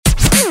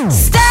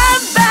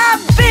Stav,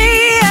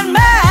 Abby, and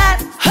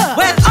Matt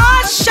with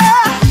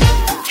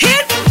Osher.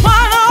 Hit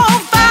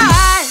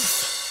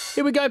 105.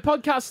 Here we go,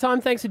 podcast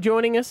time. Thanks for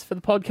joining us for the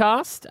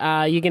podcast.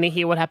 You're going to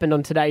hear what happened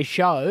on today's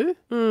show.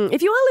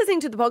 If you are listening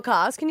to the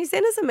podcast, can you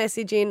send us a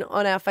message in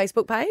on our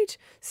Facebook page?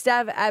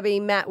 Stav, Abby,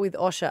 Matt with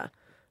Osher.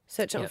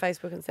 Search on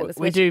Facebook and send us a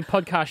We message. do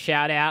podcast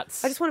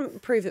shout-outs. I just want to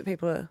prove that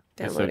people are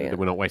So downloading that it.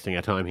 we're not wasting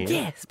our time here.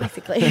 Yes,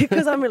 basically,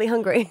 because I'm really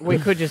hungry. We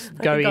could just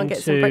go could go and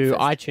get some into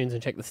breakfast. iTunes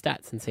and check the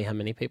stats and see how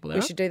many people there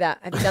We are. should do that.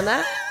 Have you done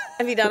that?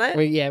 Have you done it?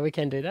 We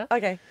can do that.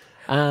 Okay.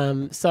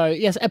 So,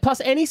 yes, and plus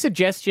any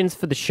suggestions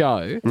for the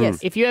show. Yes.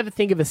 If you ever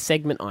think of a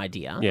segment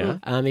idea, Yeah.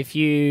 if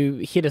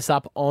you hit us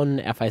up on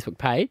our Facebook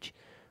page,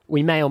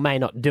 we may or may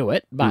not do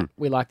it, but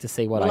we like to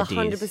see what We'll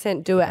ideas.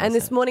 100% do it. And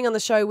this morning on the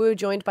show, we were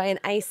joined by an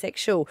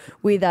asexual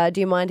with, do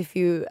you mind if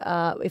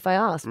I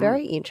ask?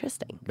 Very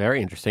interesting.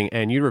 Very interesting.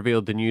 And you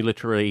revealed the new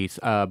literary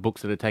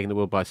books that are taking the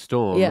world by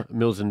storm, Yeah.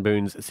 Mills and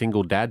Boon's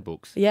Single Dad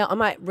books. Yeah, I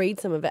might read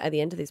some of it at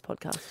the end of this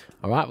podcast.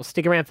 All right, we'll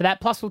stick around for that.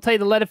 Plus, we'll tell you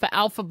the letter for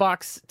Alpha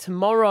Bucks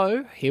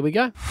tomorrow. Here we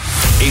go.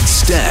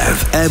 It's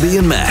Stav, Abby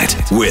and Matt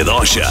with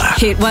Osher.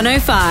 Hit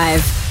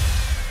 105.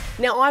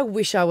 Now, I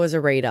wish I was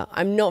a reader.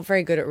 I'm not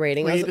very good at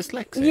reading. Were I you was-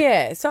 dyslexic?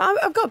 Yeah, so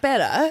I've got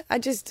better. I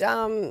just,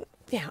 I'm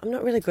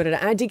not really good at it.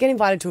 And I did get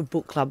invited to a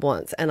book club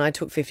once, and I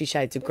took 50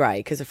 Shades of Grey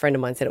because a friend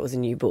of mine said it was a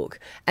new book.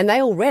 And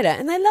they all read it,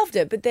 and they loved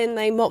it, but then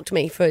they mocked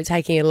me for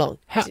taking it along.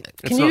 How, It's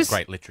can you not just-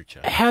 great literature.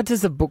 How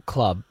does a book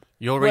club?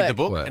 You'll read the Work.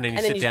 book Work. and then you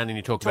And then sit you down and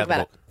you talk about the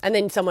book. it. And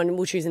then someone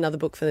will choose another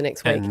book for the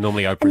next week. And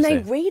normally And Oprah's they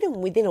there. read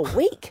them within a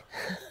week.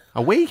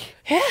 A week?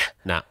 Yeah.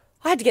 Nah.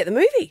 I had to get the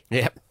movie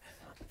Yep.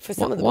 for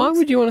some of the Why books.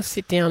 would you want to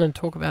sit down and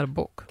talk about a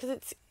book? Because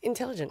it's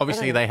intelligent.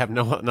 Obviously, I they have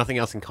nothing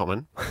else in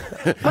common.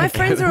 My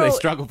friends are They all...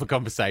 struggle for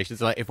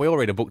conversations. Like, if we all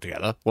read a book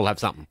together, we'll have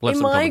something. We'll have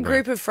In some my common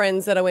group ground. of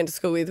friends that I went to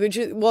school with, which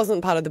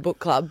wasn't part of the book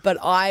club, but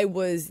I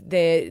was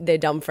their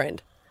dumb friend,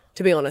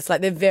 to be honest.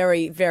 Like, they're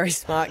very, very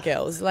smart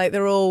girls. Like,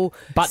 they're all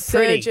But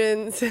pretty.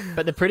 surgeons.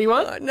 But the pretty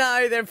one?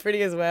 No, they're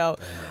pretty as well.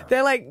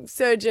 They're like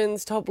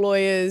surgeons, top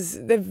lawyers.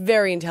 They're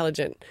very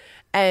intelligent.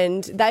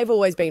 And they've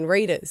always been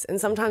readers.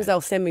 And sometimes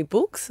they'll send me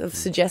books of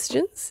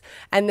suggestions.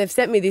 And they've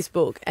sent me this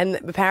book. And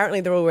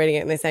apparently they're all reading it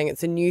and they're saying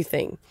it's a new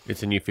thing.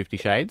 It's a new 50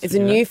 Shades? It's a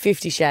new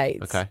 50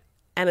 Shades. Okay.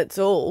 And it's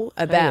all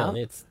Hang about... on,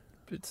 it's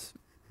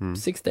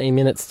 16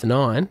 minutes to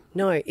 9.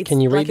 No, it's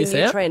Can you read like this a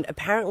new out? trend.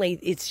 Apparently,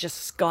 it's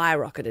just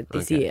skyrocketed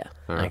this Okay. year.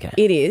 All right. Okay.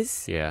 It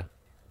is Yeah.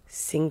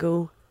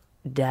 single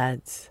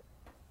dads.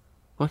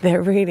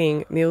 They're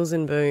reading Mills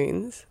and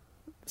Boon's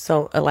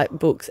like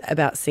books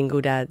about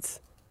single dads.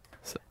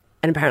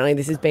 And apparently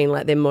this has been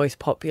like their most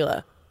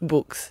popular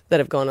books that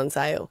have gone on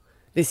sale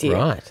this year.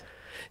 Right.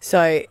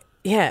 So,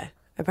 yeah,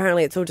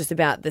 apparently it's all just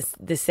about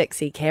the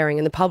sexy caring.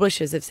 And the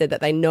publishers have said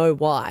that they know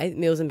why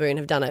Mills and Boon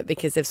have done it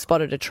because they've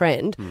spotted a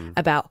trend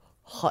about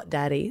hot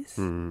daddies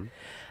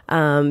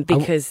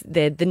because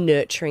they're the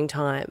nurturing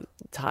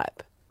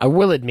type. I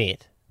will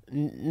admit,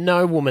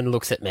 no woman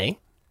looks at me,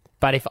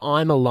 but if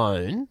I'm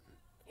alone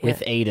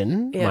with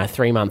Eden, Yeah. my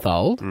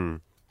 3-month-old,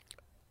 I'm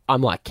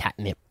like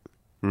catnip.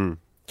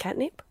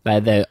 Catnip?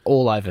 They're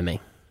all over me.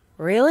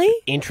 Really?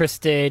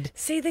 Interested,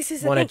 See, this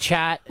is the want to thing.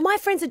 chat. My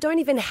friends that don't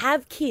even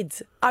have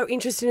kids are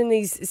interested in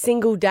these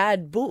single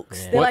dad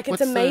books. They're What- like, it's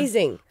what's the-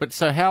 amazing. But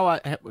so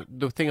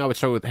the thing I would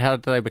struggle with, how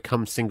do they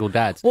become single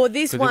dads? Well,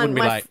 this 'Cause it one, wouldn't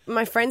be like,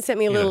 my friend sent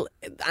me a little,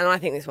 and I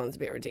think this one's a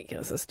bit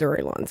ridiculous. The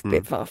storyline's a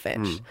bit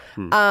far-fetched.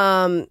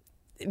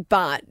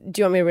 But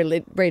do you want me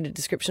to read a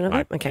description of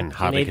I it? Okay. can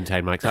hardly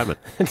contain my excitement.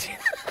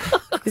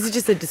 This is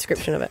just a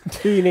description of it.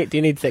 Do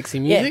you need sexy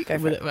music? go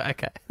for it.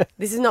 Okay.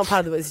 This is not part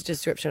of the book, this is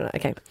just a description of it.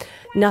 Okay.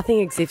 Nothing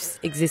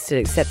existed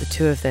except the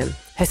two of them.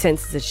 Her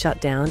senses had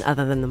shut down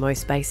other than the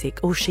most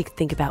basic. All she could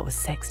think about was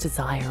sex,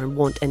 desire and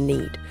want and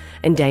need.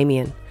 And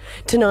Damien.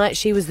 Tonight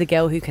she was the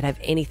girl who could have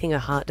anything her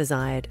heart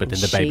desired. But then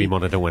and the baby she-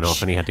 monitor went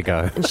off and he had to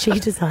go. And she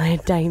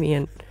desired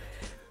Damien.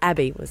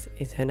 Abby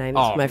is her name.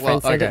 Oh, My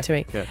friend well, said okay. it to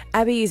me. Yeah.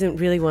 Abby isn't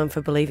really one for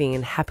believing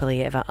in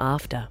happily ever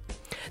after.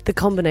 The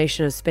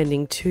combination of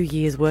spending 2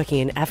 years working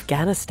in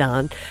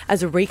Afghanistan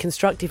as a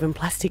reconstructive and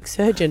plastic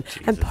surgeon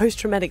and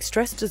post-traumatic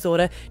stress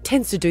disorder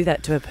tends to do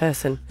that to a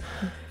person.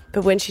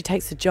 But when she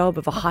takes a job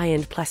of a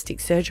high-end plastic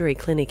surgery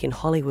clinic in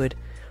Hollywood,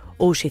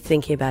 all she's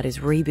thinking about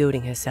is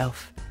rebuilding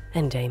herself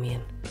and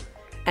Damien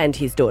and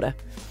his daughter.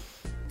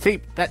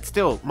 See, that's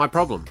still my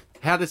problem.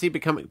 How does he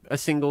become a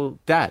single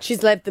dad?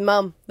 She's left the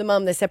mum,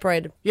 they're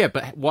separated. Yeah,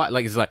 but why?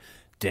 Like, it's like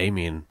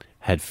Damien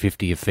had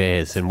 50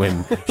 affairs, and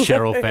when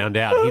Cheryl found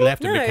out, he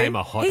left and became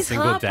a hot he's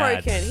single dad.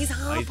 heartbroken. He's They're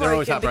heartbroken.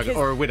 always heartbroken,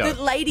 because or a widow.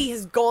 the lady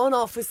has gone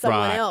off with someone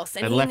Right, else,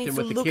 and and he left needs him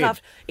to with the look kid.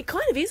 after. It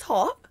kind of is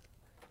hot.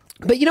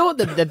 But you know what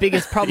the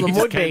biggest You problem just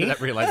would came to be?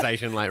 that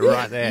realization, like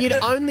right there. You'd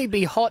only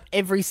be hot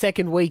every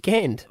second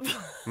weekend.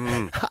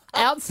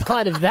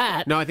 Outside of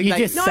that, No, I think you're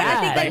they, just No, I sad.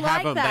 think they have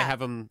like them. that. They have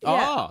them.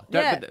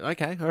 Yeah. Oh,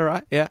 okay, all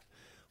right, yeah.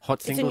 Hot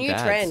It's a single new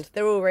dads. trend.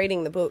 They're all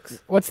reading the books.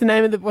 What's the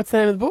name of the books?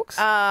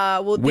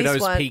 Well, Widow's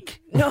this one.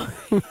 Peak. No,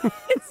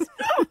 it's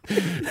not.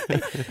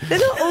 They're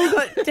not all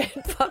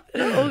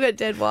got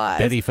dead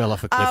wives. Betty fell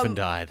off a cliff and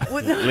died,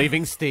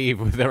 leaving Steve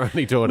with their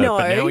only daughter. No,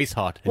 but now he's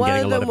hot and one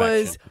getting a of lot them of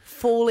was action.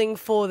 Falling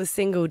for the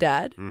Single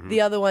Dad.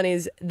 The other one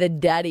is The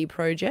Daddy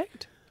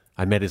Project.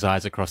 I met his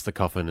eyes across the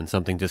coffin and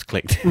something just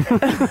clicked.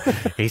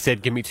 He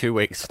said, give me 2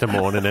 weeks to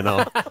mourn and then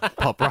I'll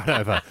pop right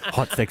over.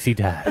 Hot, sexy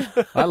dad.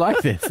 I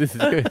like this. This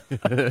is good.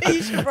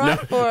 You should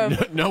write for him.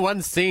 No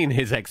one's seen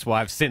his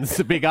ex-wife since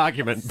the big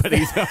argument, but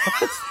he's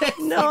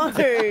No.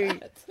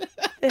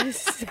 They're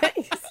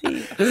sexy.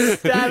 he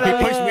pushed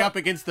me up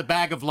against the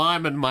bag of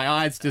lime and my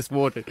eyes just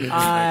watered.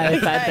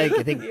 I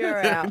think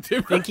You're out.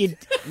 think you,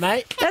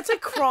 mate. That's a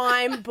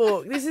crime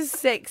book. This is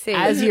sexy.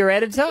 As your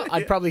editor,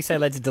 I'd probably say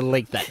let's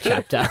delete that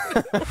chapter.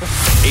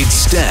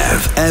 It's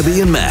Stav, Abby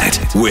and Matt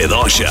with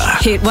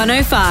Osher. Hit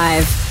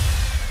 105.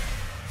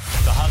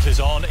 The hunt is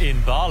on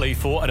in Bali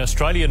for an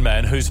Australian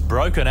man who's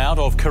broken out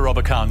of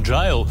Kerobokan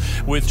jail.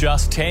 With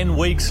just 10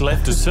 weeks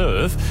left to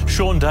serve,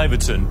 Sean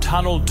Davidson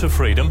tunnelled to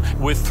freedom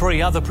with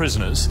 3 other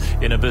prisoners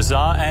in a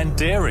bizarre and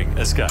daring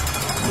escape.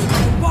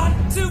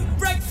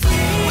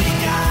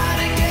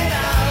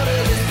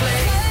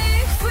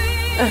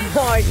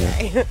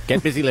 Okay.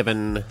 Get busy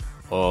living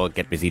or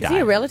get busy Is he a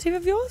dying. relative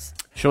of yours?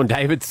 Sean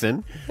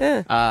Davidson?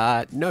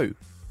 Yeah. No,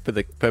 for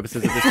the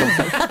purposes of this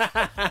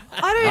conversation.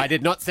 I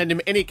did not send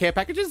him any care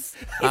packages,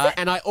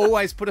 and I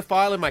always put a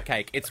file in my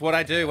cake. It's what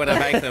I do when I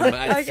make them.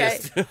 It's Okay.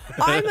 just-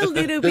 I'm a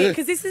little bit,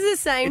 because this is the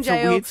same It's a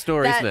jail weird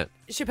story, that isn't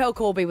it? Chappelle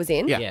Corby was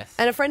in. Yeah. Yes.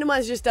 And a friend of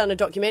mine's just done a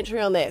documentary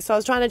on there. So I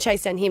was trying to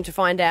chase down him to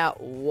find out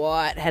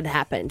what had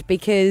happened,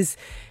 because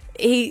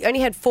he only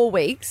had 4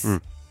 weeks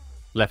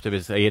Left of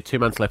his, he had 2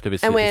 months left of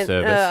his and went,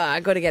 service. I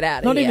got to get out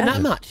of Not here. even that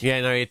much.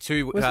 Yeah, no, he had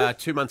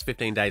 2 months,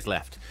 15 days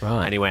left.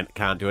 Right. And he went,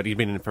 can't do it. He'd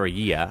been in for a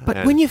year. But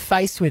and- when you're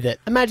faced with it,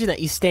 imagine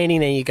that you're standing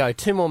there, you go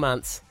 2 more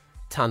months,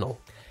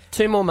 tunnel.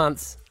 2 more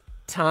months,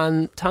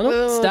 tunnel,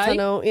 Oh, stay.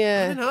 tunnel,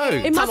 yeah. No.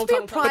 It must be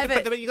a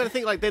private... But you got to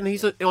think, like, then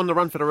he's on the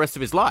run for the rest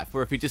of his life.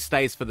 Where if he just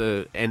stays for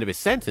the end of his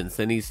sentence,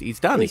 then he's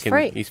done. He's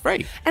free. He's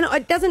free. And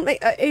it doesn't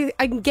make.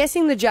 I'm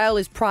guessing the jail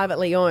is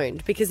privately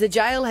owned, because the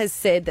jail has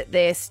said that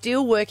they're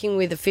still working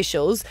with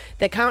officials.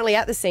 They're currently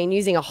at the scene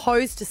using a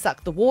hose to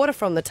suck the water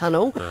from the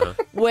tunnel.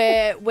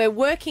 We're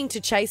working to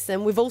chase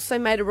them. We've also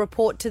made a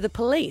report to the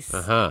police.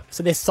 So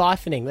they're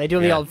siphoning. They're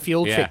doing the old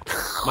fuel trick.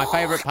 My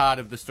favourite part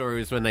of the story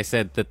was when they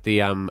said that the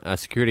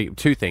security,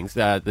 2 things,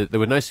 there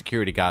were no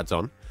security guards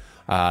on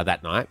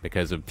that night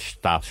because of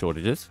staff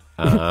shortages,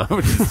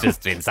 which is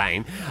just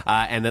insane,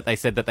 and that they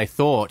said that they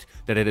thought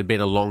that it had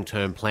been a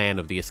long-term plan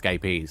of the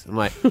escapees. I'm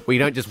like, well, you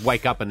don't just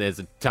wake up and there's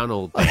a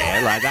tunnel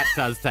there. Like, that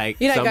does take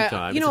You don't some go,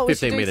 time. you know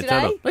It's what a we should do 15-minute today?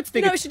 tunnel. Let's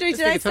dig You know it. what we should do Let's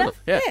today, dig a tunnel.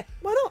 Steph? Yeah,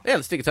 why not? Yeah,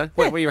 let's dig a tunnel.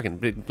 What do you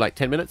reckon? Like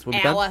 10 minutes? We'll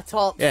be done? Hour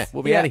tops. Yeah,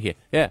 we'll be out of here.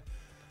 Yeah.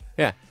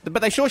 Yeah.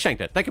 But they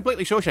Shawshanked it. They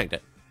completely Shawshanked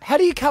it. How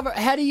do you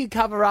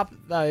cover up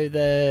though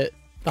the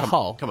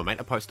hole? Come on, mate,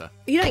 a poster.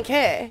 You don't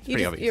care.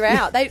 pretty obvious. You're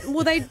out. They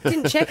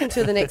didn't check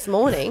until the next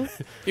morning.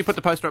 You put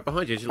the poster up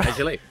behind you as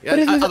you leave. But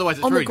if it's Otherwise,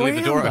 it's on the rude. You leave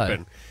the door ground, though.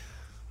 open.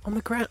 On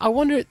the ground. I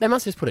wonder, they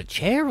must just put a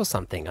chair or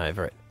something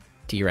over it.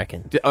 Do you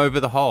reckon? Over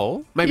the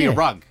hole, maybe a Yeah.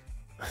 rug.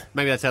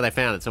 Maybe that's how they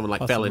found it. Someone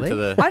fell Possibly. into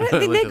the. I don't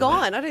think into they're the-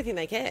 gone. I don't think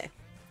they care.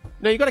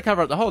 No, you got to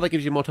cover up the hole. That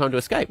gives you more time to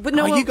escape. But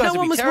no you one, guys no would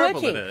one be was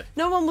terrible working. at it.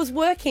 No one was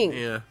working.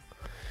 Yeah.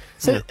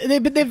 So,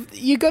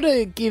 you got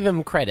to give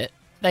them credit.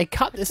 They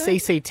cut the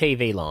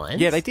CCTV lines.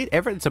 Yeah, they did.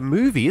 It's a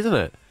movie, isn't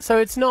it? So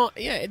it's not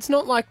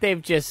like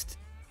they've just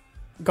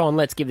gone,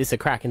 let's give this a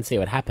crack and see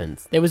what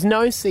happens. There was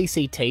no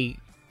CCTV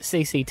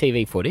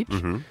footage.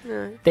 No.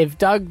 They've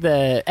dug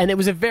and it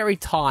was a very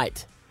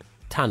tight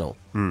tunnel.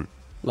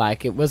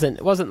 Like it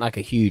wasn't like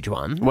a huge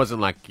one. It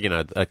wasn't like,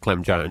 a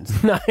Clem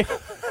Jones. No.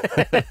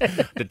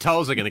 The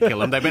tolls are going to kill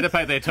them. They better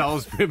pay their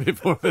tolls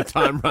before the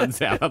time runs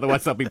out.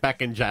 Otherwise, they'll be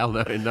back in jail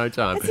in no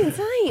time. That's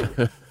insane.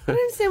 I don't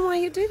understand why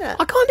you do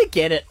that. I kind of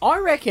get it. I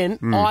reckon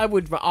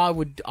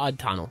I'd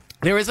tunnel.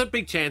 There is a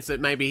big chance that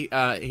maybe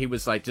he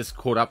was like just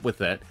caught up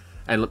with it,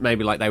 and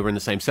maybe like they were in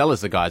the same cell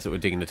as the guys that were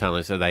digging the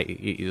tunnel. So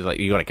he was like,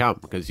 "You got to come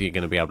because you're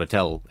going to be able to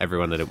tell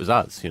everyone that it was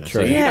us." True.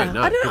 So you Yeah, don't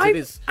know, I don't 'cause know. it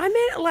is-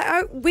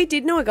 We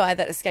did know a guy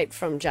that escaped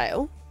from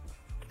jail,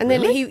 and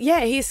then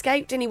he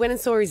escaped and he went and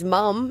saw his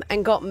mum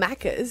and got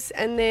Macca's,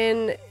 and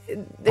then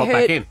Pop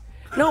back in.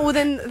 No, well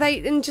then they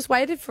just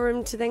waited for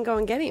him to then go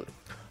and get him.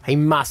 He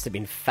must have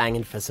been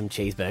fanging for some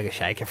cheeseburger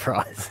shaker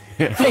fries.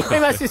 He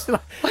must just they're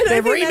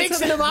think that's remixing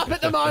what- them up at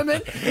the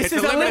moment. It's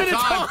a limited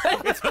time.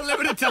 It's a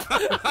limited time.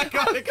 I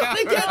gotta go.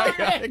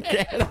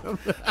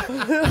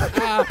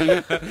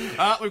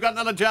 We've got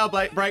another jail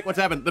break. What's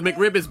happened? The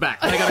McRib is back.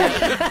 They gotta go.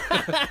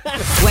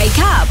 Wake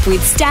up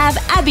with Stav,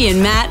 Abby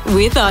and Matt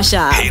with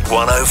Osher. Hit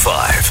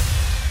 105.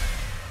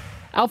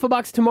 Alpha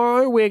Bucks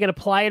tomorrow. We're going to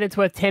play it. It's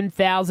worth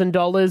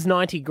 $10,000.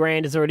 90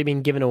 grand has already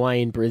been given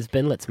away in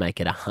Brisbane. Let's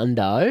make it a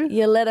hundo.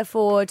 Your letter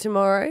for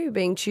tomorrow,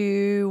 being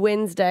Chew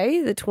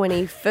Wednesday, the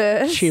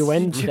 21st. Chew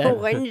Wednesday. Chew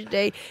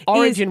Wednesday.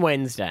 Origin is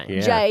Wednesday.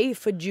 Yeah. J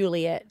for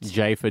Juliet.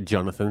 J for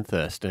Jonathan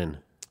Thurston.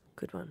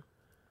 Good one.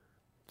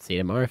 See you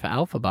tomorrow for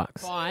Alpha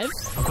Bucks. 5.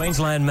 A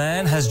Queensland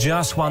man has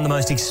just won the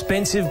most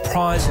expensive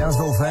prize.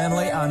 Townsville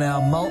family are now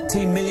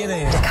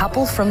multi-millionaires.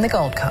 Couple from the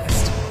Gold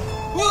Coast.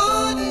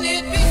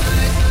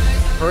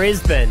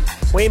 Brisbane.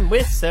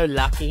 We're so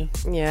lucky.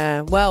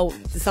 Yeah, well,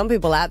 some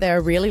people out there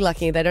are really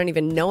lucky. They don't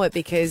even know it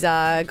because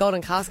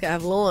Golden Casket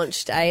have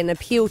launched an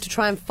appeal to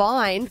try and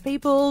find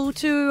people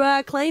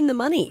to claim the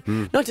money.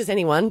 Not just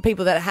anyone.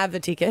 People that have the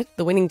ticket,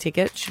 the winning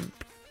ticket, should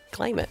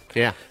claim it.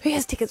 Yeah. Who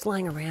has tickets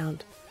lying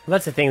around? Well,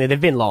 that's the thing, that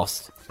they've been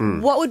lost.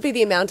 What would be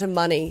the amount of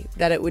money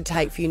that it would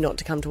take for you not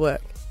to come to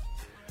work?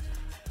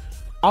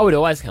 I would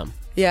always come.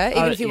 Yeah,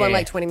 even if you won yeah.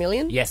 like 20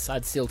 million? Yes,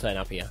 I'd still turn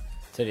up here.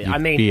 So, You'd I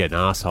mean, be an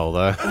asshole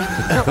though.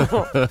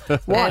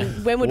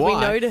 And when would we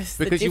Why? notice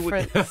the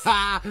difference?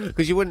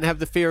 Because you wouldn't have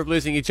the fear of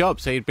losing your job,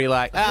 so you'd be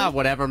like,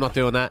 whatever, I'm not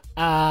doing that.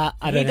 I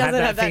don't He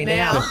doesn't have that fear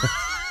now.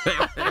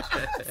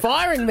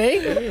 Firing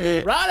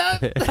me, right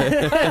up.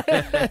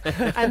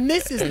 And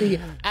this is the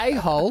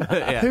a-hole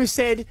who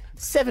said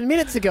 7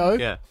 minutes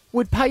ago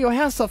would pay your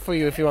house off for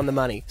you if you won the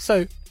money.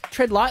 So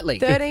tread lightly.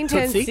 13,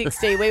 10, Tootsie.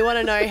 60. We want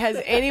to know, has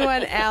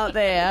anyone out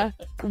there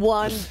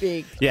won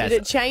big? Yes.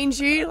 Did it change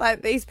you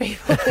like these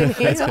people in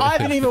here? I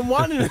haven't even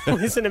won.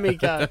 Listen to me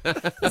go.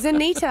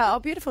 Zanita, oh,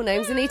 beautiful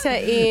name. Zanita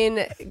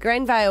in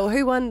Granvale.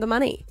 Who won the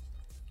money?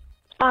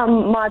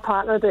 My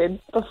partner did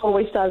before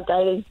we started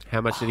dating.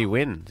 How much did he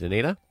win,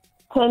 Zanita?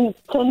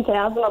 10,000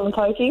 on the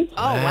pokies.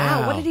 Oh,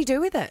 wow. What did he do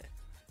with it?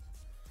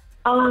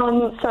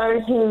 So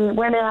he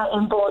went out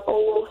and bought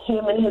all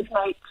him and his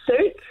mate's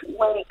suits,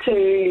 went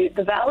to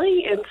the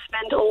valley and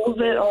spent all of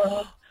it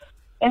on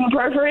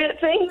inappropriate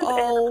things.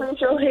 Oh. And I'm pretty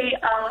sure he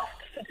asked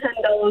for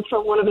 $10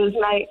 from one of his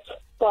mates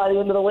by the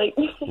end of the week.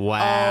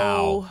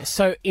 Wow.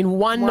 So in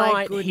one My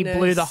night, he goodness.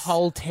 blew the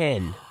whole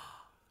 10.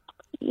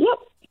 Yep.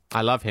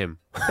 I love him.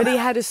 But he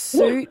had a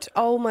suit.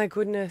 Oh, my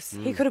goodness.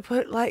 He could have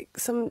put, like,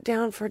 some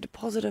down for a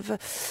deposit of a...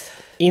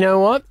 You know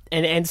what?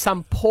 And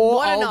some poor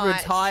What a old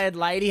night. retired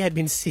lady had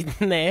been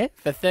sitting there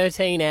for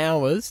 13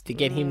 hours to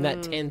get him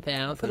that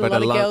 10,000. Put a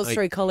lot of girls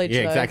through college,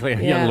 Yeah, though. exactly. A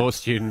Yeah. young law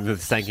student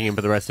that's thanking him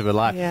for the rest of her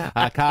life. Yeah.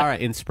 Cara,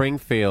 in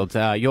Springfield,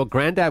 your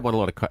granddad won a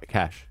lot of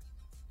cash.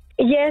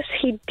 Yes,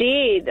 he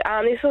did.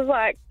 This was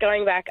like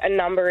going back a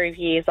number of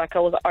years, like I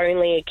was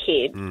only a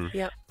kid.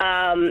 Yep.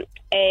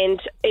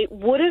 And it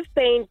would have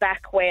been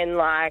back when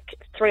like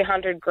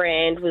 300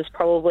 grand was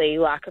probably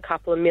like a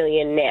couple of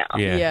million now.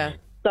 Yeah.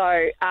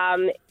 So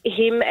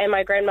him and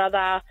my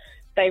grandmother,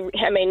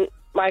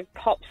 my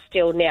pop's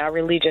still now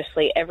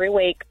religiously every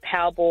week,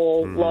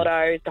 Powerball,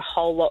 Lotto, the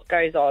whole lot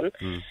goes on.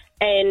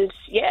 And,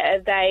 yeah,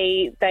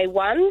 they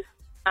won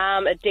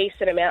a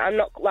decent amount. I'm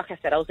not, like I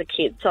said, I was a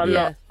kid, so I'm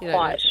not you don't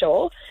quite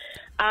sure.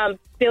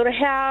 Built a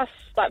house,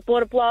 like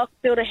bought a block,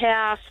 built a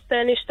house,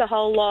 furnished the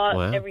whole lot,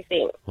 Wow.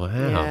 everything, Wow.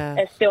 Yeah.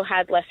 and still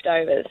had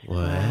leftovers.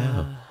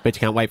 Wow. Bet you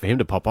can't wait for him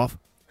to pop off.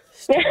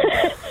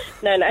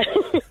 No.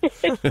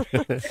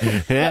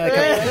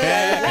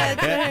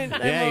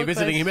 Yeah, you're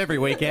visiting him every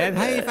weekend.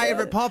 Hey,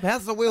 favourite pop,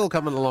 how's the wheel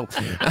coming along?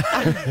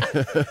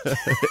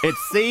 It's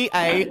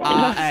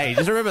C-A-R-A.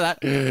 Just remember that.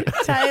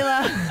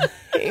 Taylor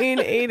in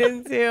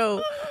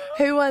Edensville.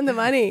 Who won the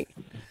money?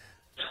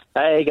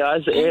 Hey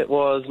guys, it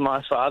was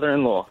my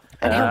father-in-law.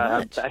 And how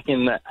much? Back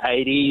in the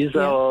 80s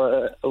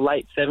or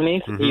late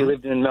 70s, he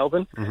lived in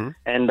Melbourne,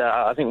 and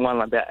I think won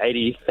like about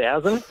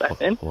 80,000 back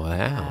then.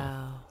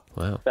 Wow.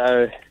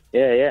 So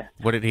yeah.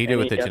 What did he do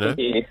with it, I you know?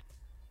 think he,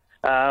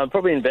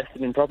 probably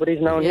invested in properties,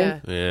 knowing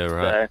him. Yeah,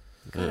 right.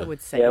 So God, it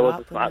would set yeah, it you was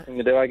up. a smart thing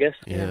to do, I guess.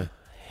 Yeah.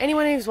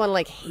 Anyone who's won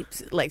like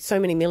heaps, like so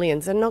many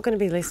millions, they're not going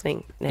to be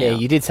listening now. Yeah,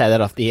 you did say that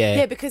off the air.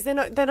 Yeah, because they're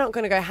not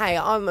going to go, hey,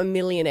 I'm a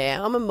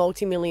millionaire, I'm a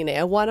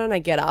multi-millionaire, why don't I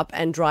get up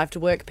and drive to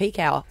work peak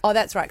hour? Oh,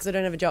 that's right, because I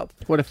don't have a job.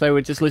 What if they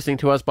were just listening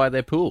to us by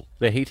their pool,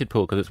 their heated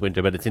pool, because it's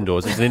winter, but it's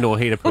indoors. It's an indoor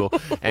heated pool,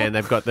 and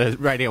they've got the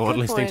radio on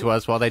listening to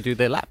us while they do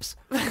their laps.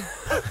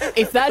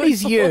 If that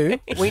is you,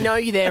 we know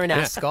you there in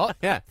Ascot.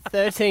 Yeah.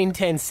 13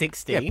 10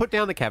 60. Yeah, put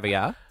down the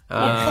caviar.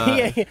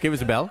 Yeah. Give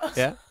us a bell.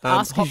 Yeah.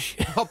 Ask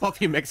hop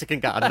off your Mexican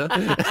gardener.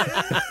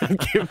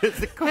 Give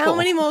us a call. How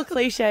many more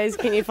cliches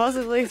can you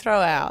possibly throw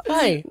out?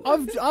 Hey,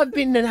 I've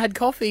been and had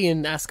coffee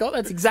in Ascot.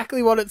 That's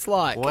exactly what it's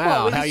like.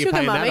 Wow, with how the are you sugar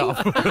paying mummy?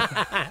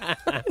 that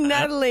off?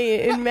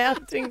 Natalie in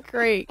Mountain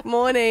Creek.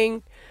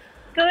 Morning.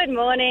 Good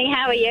morning.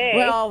 How are you?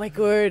 Well, we're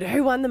good.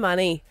 Who won the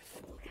money?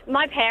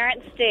 my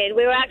parents did.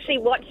 We were actually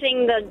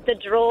watching the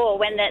draw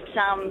when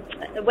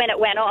it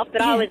went off,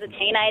 but I was a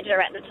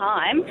teenager at the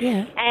time.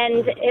 Yeah.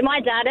 And my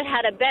dad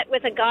had a bet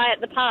with a guy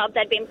at the pub.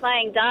 They'd been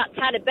playing darts,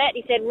 had a bet.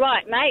 He said,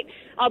 right, mate,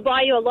 I'll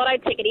buy you a lotto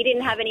ticket. He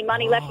didn't have any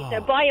money left. He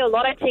said, I'll buy you a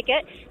lotto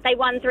ticket. They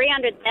won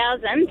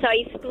 $300,000, so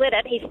he split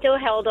it. He still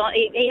held on.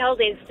 He held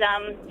his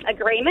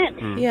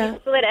agreement. Yeah. He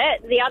split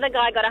it. The other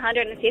guy got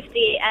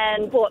 $150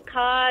 and bought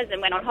cars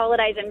and went on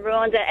holidays and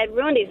ruined it. It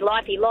ruined his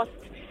life.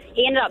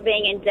 He ended up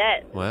being in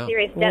debt,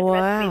 serious debt the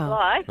rest of his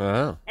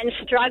life, and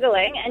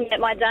struggling. And yet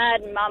my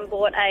dad and mum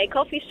bought a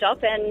coffee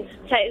shop and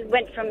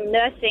went from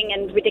nursing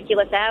and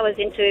ridiculous hours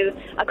into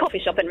a coffee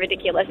shop and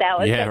ridiculous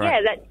hours. Yeah, but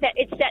right.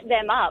 it set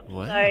them up.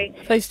 Wow. So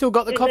They still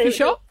got the coffee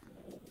shop?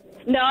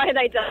 no,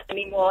 they don't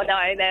anymore. No,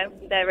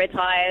 they're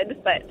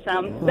retired. But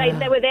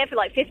they were there for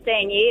like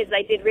 15 years.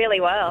 They did really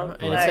well.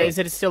 And so is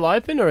it still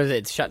open or is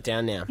it shut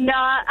down now? No,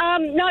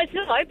 it's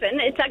still open.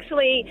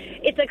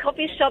 It's a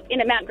coffee shop in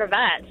Mount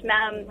Gravatt.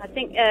 I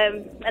think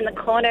in the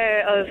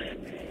corner of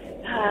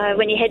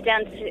when you head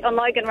down on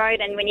Logan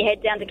Road and when you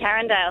head down to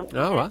Carindale.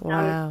 Oh, right.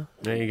 Wow.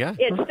 There you go.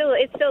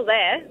 It's still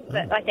there,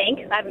 but I think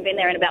I haven't been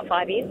there in about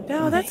 5 years.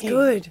 Oh, that's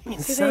good.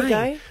 See, there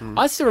you go.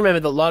 I still remember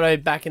the lotto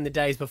back in the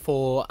days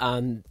before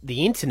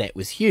the internet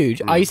was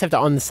huge. I used to have to,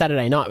 on the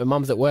Saturday night when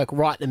Mum's at work,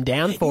 write them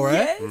down for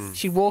her.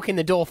 She'd walk in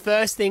the door.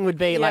 First thing would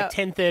be like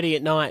 10:30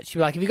 at night. She'd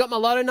be like, have you got my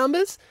lotto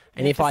numbers?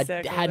 And if I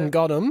hadn't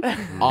got them,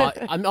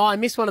 I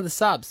missed one of the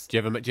subs. Do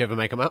you ever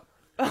make them up?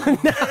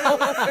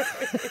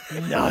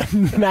 No,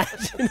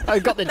 imagine. I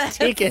got the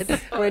ticket.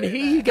 When here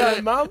you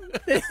go, Mum.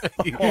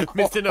 You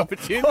missed an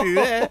opportunity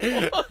there.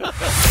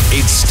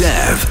 It's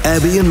Stav,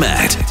 Abby and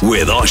Matt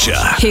with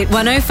Osher. Hit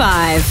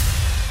 105.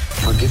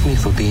 Forgive me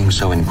for being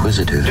so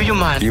inquisitive. Do you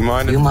mind? Do you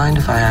mind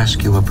if I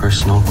ask you a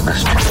personal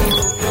question?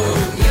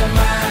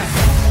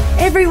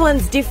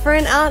 Everyone's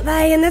different, aren't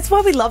they? And that's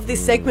why we love this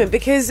segment,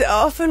 because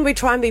often we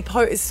try and be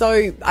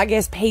so, I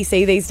guess,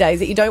 PC these days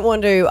that you don't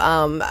want to...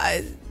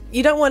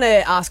 you don't want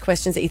to ask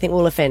questions that you think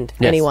will offend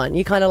anyone.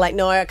 You kind of like,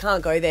 no, I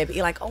can't go there, but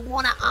you're like, I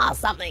want to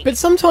ask something. But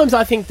sometimes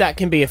I think that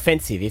can be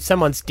offensive. If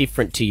someone's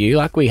different to you,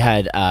 like we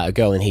had a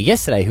girl in here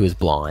yesterday who was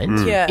blind,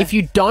 if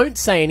you don't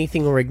say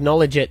anything or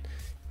acknowledge it,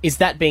 is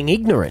that being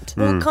ignorant?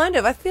 Well, kind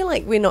of. I feel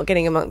like we're not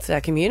getting amongst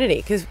our community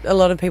because a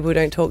lot of people we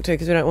don't talk to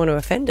because we don't want to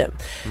offend them.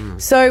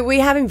 So we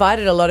have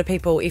invited a lot of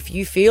people. If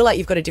you feel like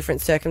you've got a different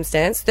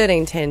circumstance,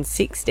 13 10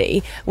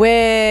 60.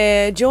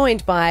 We're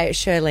joined by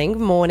Sherling.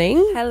 Morning.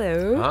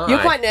 Hello. Hi. You're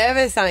quite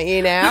nervous, aren't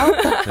you now?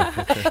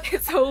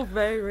 It's all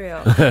very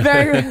real.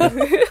 Very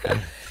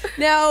real.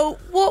 Now,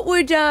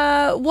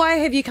 why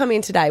have you come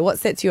in today? What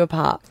sets you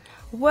apart?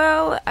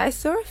 Well, I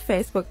saw a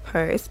Facebook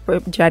post,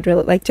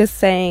 just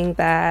saying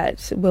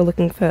that we're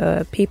looking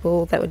for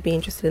people that would be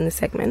interested in the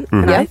segment,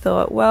 and I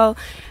thought, well,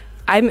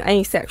 I'm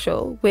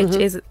asexual, which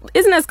isn't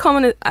as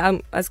common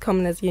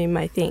as you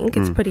might think.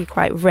 It's pretty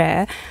quite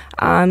rare.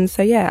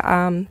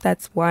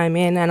 That's why I'm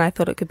in, and I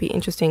thought it could be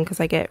interesting because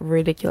I get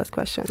ridiculous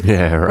questions.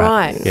 Yeah,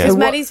 right. Right. Yeah. So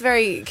Maddie's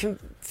very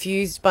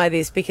confused by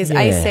this because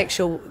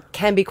asexual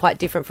can be quite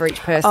different for each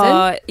person.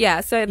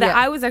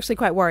 I was actually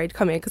quite worried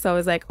coming because I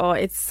was like, oh,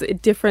 it's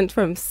different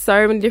from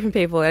so many different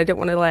people. And I didn't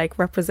want to like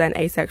represent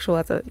asexual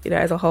as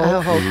a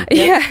whole.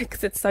 Yeah,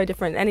 because it's so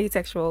different and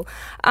asexual.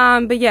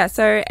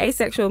 So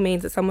asexual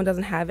means that someone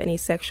doesn't have any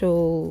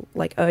sexual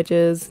like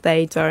urges.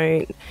 They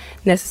don't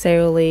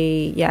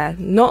necessarily,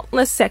 not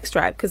less sex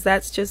drive because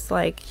that's just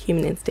like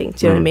human instinct.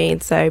 Do you know what I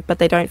mean? So, but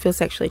they don't feel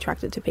sexually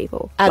attracted to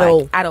people at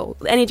all,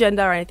 any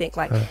gender or anything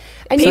like.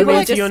 And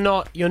you're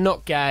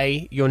not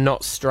gay, you're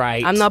not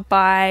straight. I'm not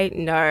bi.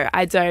 No,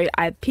 I don't.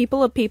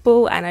 People are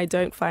people, and I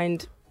don't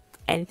find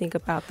anything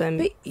about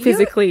them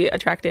physically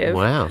attractive.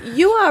 Wow.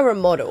 You are a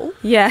model.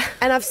 Yeah.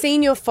 And I've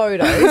seen your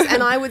photos,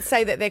 and I would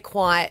say that they're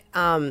quite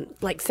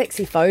like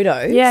sexy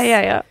photos.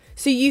 Yeah.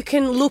 So you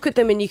can look at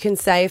them and you can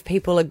say if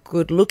people are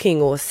good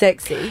looking or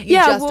sexy. You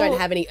just don't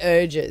have any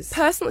urges.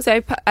 Personally,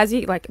 so as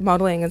you like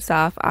modelling and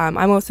stuff, I'm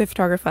also a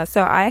photographer.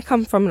 So I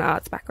come from an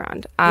arts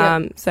background.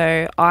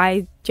 So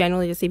I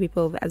generally just see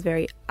people as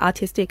very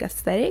artistic,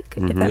 aesthetic,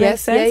 if that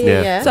makes sense.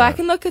 Yeah. So I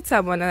can look at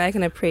someone and I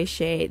can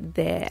appreciate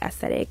their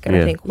aesthetic and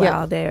I think,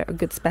 wow, they're a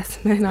good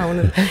specimen. I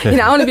want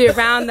to, I want to be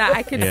around that.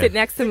 I could sit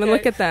next to them and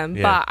look at them,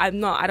 but I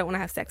don't want to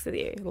have sex with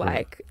you.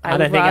 Like, I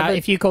don't think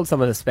if you called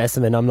someone a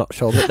specimen, I'm not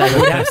sure that they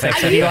would have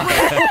sex with you.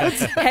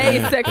 Hey,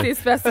 sexy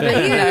specimen.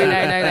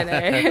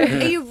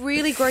 No. Are you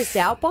really grossed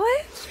out by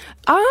it?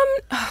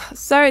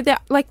 So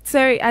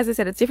as I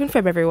said, it's different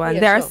from everyone.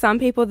 There are some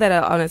people that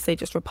are honestly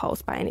just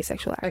repulsed by any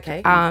sexual act.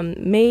 Okay.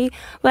 Me,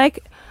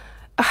 like,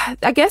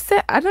 I guess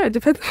that, I don't know, it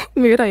depends on what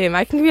mood I am.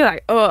 I can be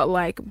like,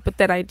 but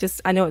then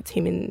I know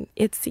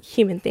it's a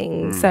human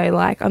thing. So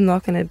like, I'm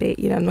not going to be,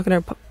 I'm not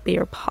going to be,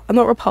 I'm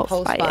not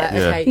repulsed by it.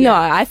 Okay, no,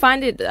 I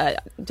find it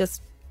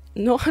just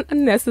not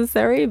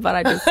unnecessary, but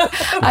I just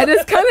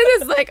kind of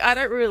just like, I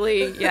don't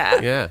really,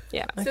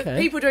 So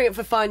people doing it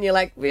for fun, you're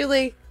like,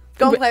 really?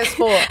 Go and play a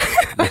sport.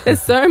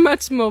 There's so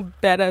much more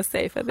better,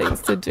 safer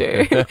things to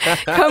do.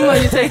 Come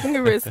on, you're taking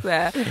a risk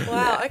there.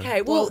 Wow,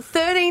 okay. Well,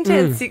 13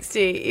 10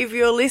 60, if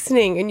you're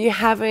listening and you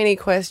have any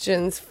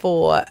questions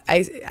for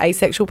a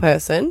asexual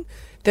person,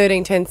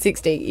 13 10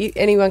 60,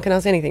 anyone can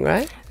ask anything,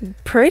 right?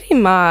 Pretty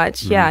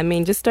much, yeah. I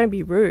mean, just don't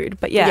be rude.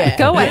 But go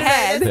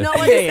ahead. That's not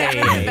what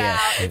it's about.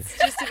 It's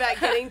just about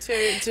getting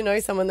to know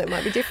someone that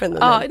might be different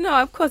than them. No,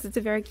 of course, it's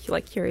a very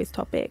curious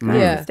topic. I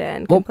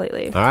understand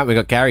completely. All right, we've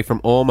got Gary from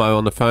Ormo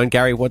on the phone.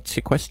 Gary, what's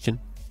your question?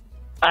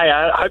 Hey,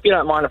 I hope you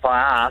don't mind if I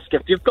ask,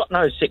 if you've got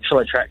no sexual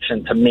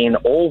attraction to men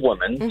or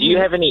women, do you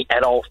have any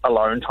adult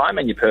alone time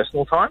in your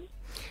personal time?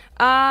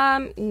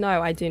 No,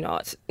 I do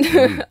not.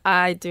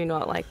 I do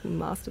not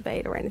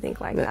masturbate or anything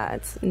like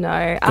that.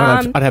 No.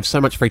 God, I'd have so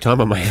much free time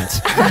on my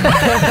hands.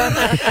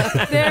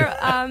 There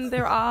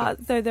are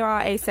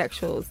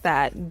asexuals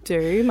that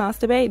do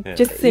masturbate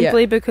just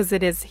simply because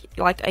it is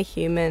like a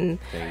human,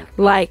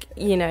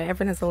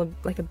 everyone has a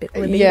bit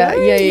libido.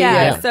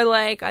 Yeah. So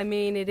I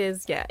mean, it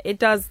is. Yeah, it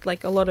does.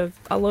 A lot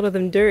of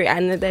them do,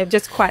 and they're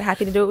just quite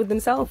happy to do it with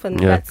themselves. And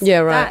that's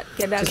right.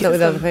 Just not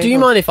with other people. Do you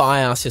mind if I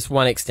ask just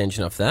one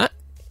extension of that?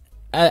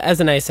 As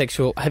an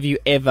asexual, have you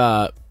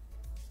ever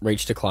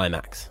reached a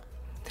climax?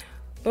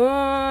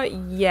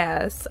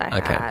 Yes, I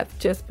have.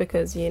 Just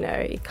because,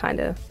 it kind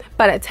of...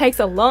 But it takes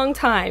a long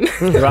time.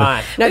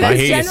 Right. No, that's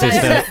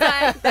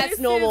generally... That's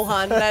normal,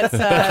 hon. That's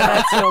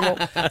normal.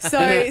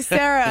 So,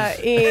 Sarah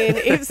in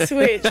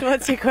Ipswich,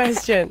 what's your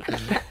question?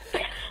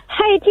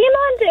 Hey, do you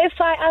mind if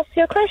I ask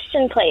you a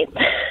question, please?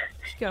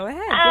 Go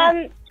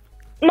ahead.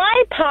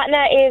 My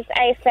partner is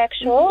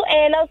asexual,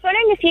 and I was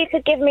wondering if you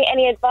could give me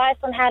any advice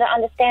on how to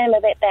understand him a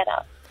bit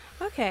better.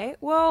 Okay,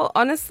 well,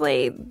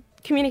 honestly,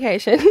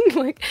 communication,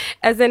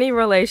 as any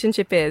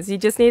relationship is, you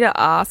just need to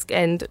ask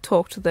and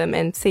talk to them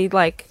and see,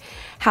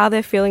 how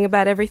they're feeling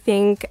about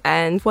everything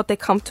and what they're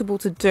comfortable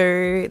to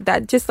do.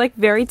 That just,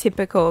 very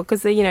typical,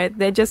 because,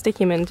 they're just a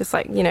human, just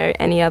like,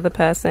 any other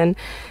person.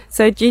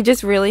 So you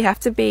just really have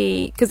to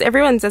be, because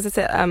everyone's, as I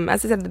said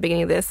at the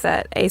beginning of this,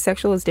 that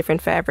asexual is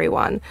different for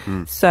everyone.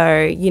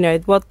 So,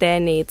 what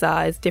their needs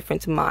are is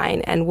different to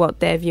mine, and what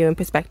their view and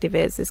perspective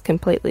is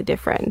completely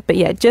different. But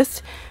yeah,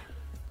 just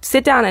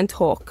sit down and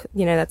talk.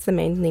 That's the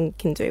main thing you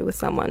can do with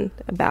someone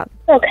about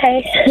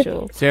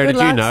asexual. Sarah,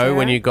 did you know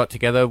when you got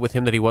together with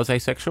him that he was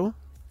asexual?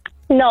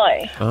 No.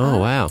 Oh,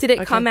 wow. Did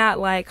it come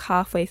out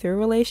halfway through a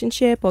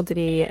relationship, or did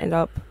he end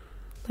up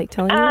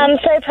telling you?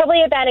 So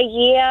probably about a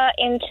year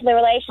into the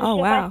relationship,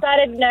 wow. I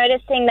started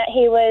noticing that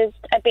he was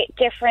a bit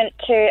different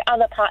to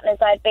other partners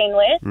I'd been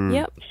with.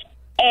 Yep.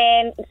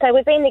 And so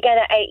we've been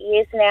together 8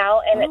 years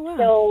now, and it's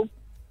still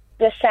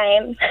the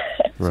same.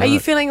 Right. Are you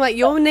feeling like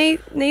your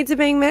needs are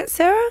being met,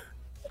 Sarah?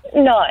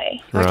 No.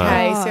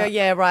 Okay,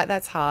 so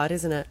that's hard,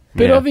 isn't it?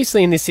 But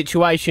obviously in this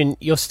situation,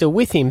 you're still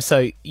with him,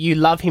 so you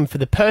love him for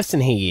the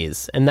person he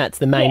is, and that's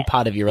the main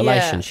part of your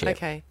relationship. Yeah,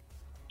 okay.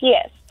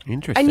 Yes.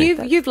 Interesting.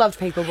 And you've loved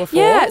people before.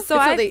 Yeah, so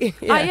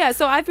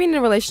I've been in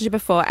a relationship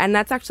before, and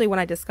that's actually when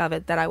I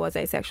discovered that I was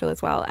asexual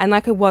as well. And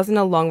it wasn't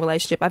a long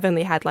relationship. I've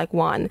only had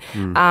one.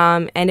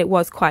 And it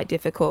was quite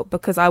difficult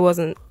because I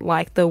wasn't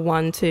the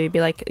one to be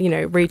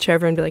reach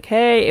over and be like,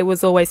 hey, it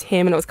was always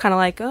him, and it was kind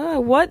of oh,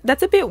 what?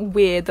 That's a bit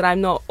weird that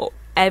I'm not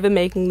ever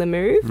making the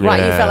move.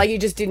 Right, you felt like you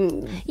just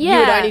didn't, you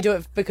would only do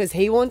it because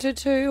he wanted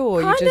to,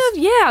 or kind you just...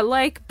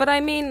 of, but I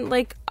mean,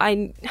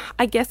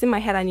 I guess in my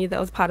head I knew that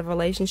was part of a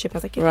relationship. I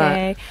was like,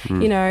 okay,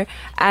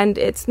 and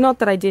it's not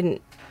that I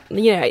didn't,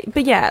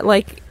 but yeah,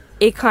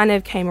 it kind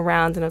of came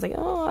around, and I was like,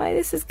 oh,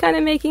 this is kind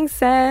of making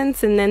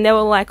sense. And then they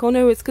were like, oh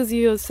no, it's because of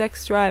your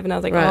sex drive. And I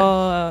was like,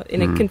 oh,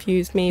 and it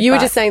confused me. You were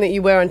just saying that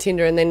you were on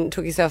Tinder and then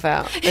took yourself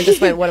out and just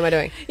went, what am I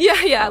doing?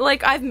 Yeah.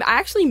 I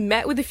actually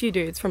met with a few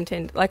dudes from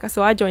Tinder.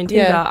 So I joined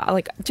Tinder,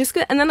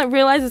 and then I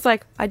realized it's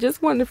I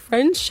just want a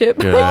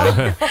friendship.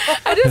 Yeah.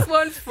 I just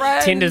want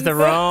friends. Tinder's the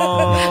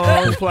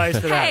wrong place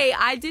for that. Hey,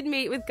 I did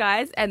meet with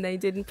guys, and they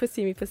didn't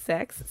pursue me for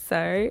sex.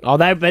 So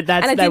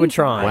they were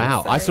trying.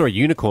 Wow, I saw a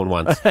unicorn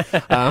once.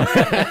 Wow,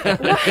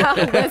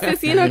 where's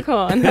this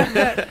unicorn?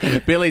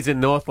 Billy's in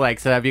North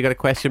Lakes. So have you got a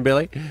question,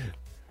 Billy? Do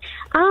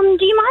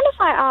you mind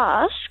if I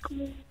ask,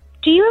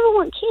 do you ever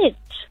want kids?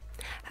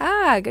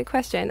 Good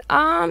question.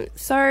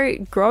 So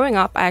growing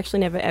up, I actually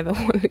never ever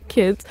wanted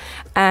kids,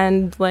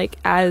 and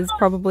as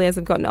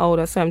I've gotten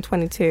older, so I'm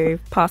 22,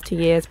 past 2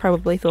 years,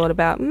 probably thought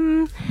about,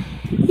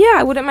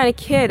 I wouldn't mind a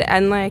kid,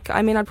 and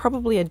I'd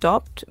probably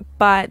adopt,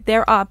 but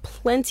there are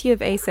plenty of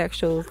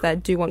asexuals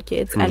that do want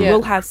kids and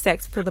will have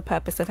sex for the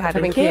purpose of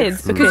having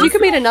kids. Because you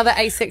could meet another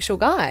asexual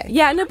guy.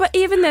 Yeah, no, but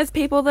even there's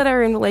people that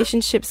are in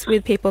relationships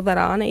with people that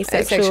aren't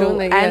asexual,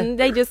 and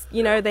they just,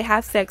 they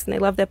have sex and they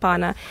love their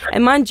partner.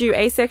 And mind you,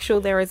 asexual,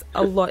 there is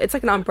a lot. It's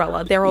like an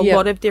umbrella. There are a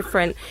lot of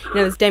different,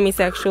 there's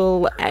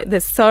demisexual,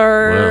 there's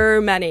so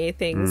many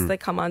things that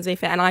come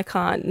underneath it, and I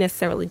can't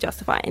necessarily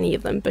justify any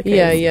of them because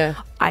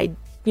I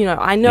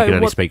know you can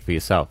only speak for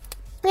yourself.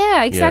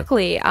 Yeah,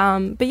 exactly.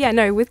 But yeah,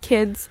 no, with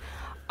kids,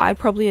 I'd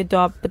probably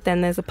adopt, but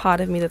then there's a part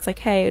of me that's like,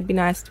 hey, it'd be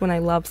nice when I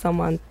love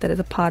someone that is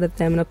a part of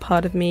them and a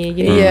part of me.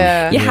 You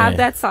know, you have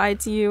that side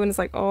to you, and it's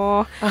like,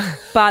 oh.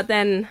 But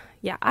then,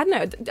 yeah, I don't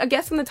know. I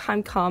guess when the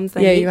time comes,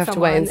 then you have to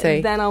wait and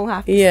see. Then I'll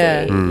have to see.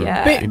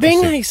 Yeah.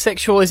 Being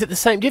asexual, is it the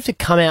same? Do you have to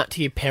come out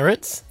to your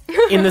parents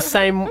in the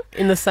same way?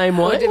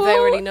 Or did they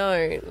already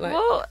know? Like,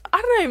 well,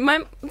 I don't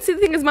know. The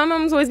thing is, my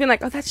mum's always been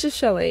like, oh, that's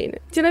just Charlene. Do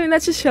you know what I mean?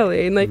 That's just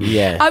Charlene. Like,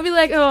 I'll be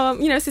like, oh,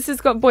 you know,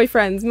 sister's got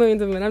boyfriends,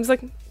 millions of them. And I'm just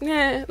like,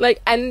 yeah.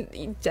 Like,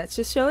 and that's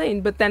just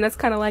Charlene. But then it's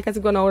kind of like, as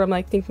I've gone older, I'm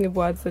like thinking of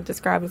words that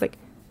describe it. It's like,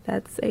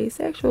 that's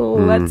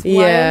asexual. That's why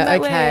I'm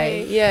that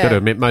way. Got to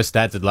admit, most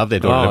dads would love their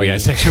daughter to be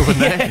asexual,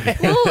 wouldn't they?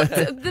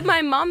 Well,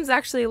 my mum's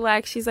actually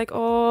like, she's like,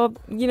 oh,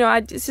 you know,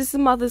 it's just the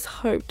mother's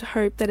hope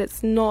that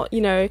it's not, you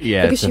know,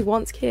 because she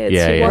wants kids.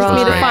 She wants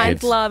me to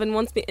find love and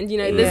wants me, and you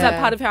know, there's that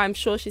part of her. I'm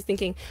sure she's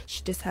thinking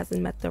she just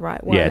hasn't met the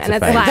right one, and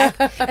it's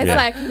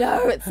like,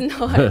 no, it's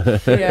not.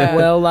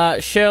 Well,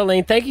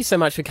 Charlene, thank you so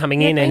much for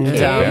coming in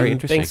and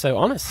being so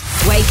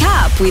honest. Wake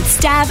up with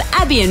Stav,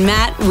 Abby and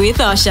Matt with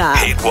Osher.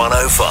 Hit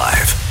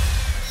 105.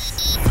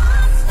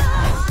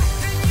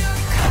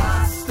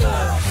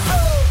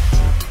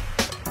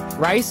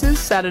 Races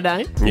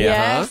Saturday.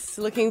 Yes,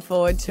 looking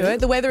forward to it.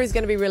 The weather is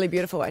going to be really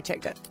beautiful. I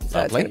checked it, so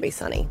it's going to be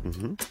sunny.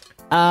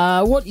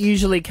 What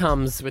usually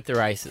comes with the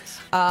races?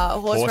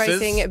 Horse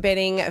racing,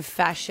 betting,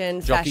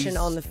 fashion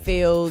on the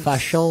field.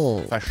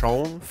 Fashion.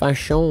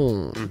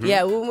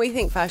 Yeah, when we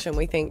think fashion,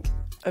 we think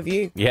of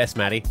you. Yes,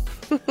 Maddie.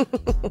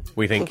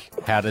 We think,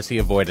 how does he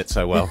avoid it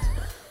so well?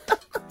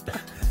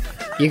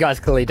 You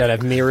guys clearly don't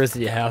have mirrors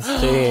at your house,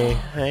 do you?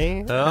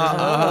 Hey?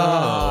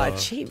 Oh,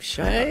 cheap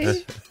shot.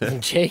 Hey?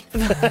 Cheap.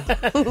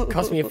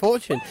 Cost me a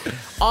fortune.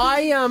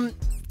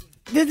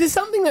 There's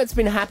something that's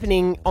been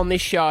happening on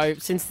this show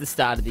since the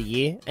start of the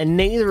year, and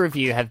neither of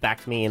you have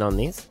backed me in on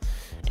this.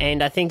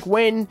 And I think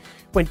when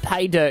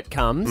pay dirt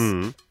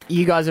comes,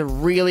 you guys are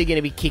really going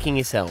to be kicking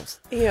yourselves.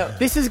 Yeah.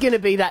 This is going to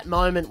be that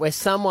moment where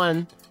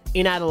someone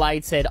in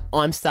Adelaide said,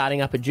 I'm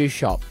starting up a juice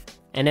shop.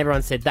 And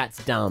everyone said,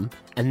 that's dumb.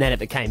 And then it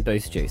became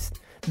Boost Juice.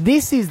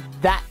 This is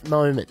that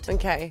moment.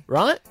 Okay.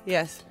 Right?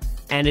 Yes.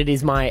 And it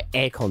is my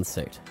aircon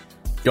suit.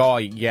 Oh,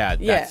 yeah.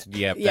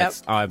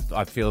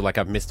 I feel like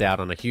I've missed out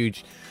on a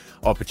huge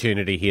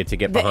opportunity here to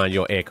get behind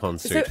your aircon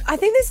suit. So I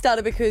think this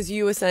started because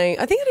you were saying,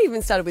 I think it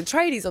even started with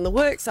tradies on the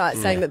work site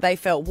saying that they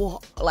felt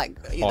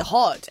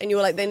hot, and you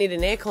were like, they need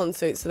an aircon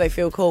suit so they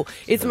feel cool.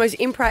 It's the most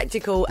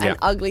impractical and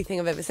ugly thing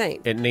I've ever seen.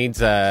 It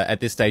needs, at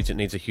this stage, it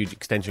needs a huge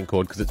extension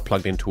cord because it's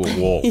plugged into a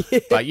wall.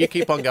 But you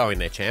keep on going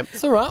there, champ.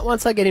 It's all right.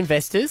 Once I get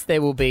investors,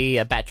 there will be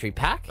a battery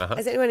pack.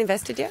 Has anyone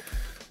invested yet?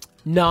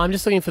 No, I'm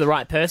just looking for the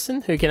right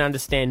person who can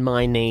understand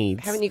my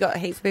needs. Haven't you got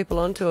heaps of people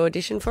on to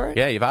audition for it?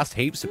 Yeah, you've asked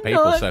heaps of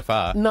people so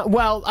far. No,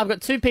 well, I've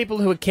got two people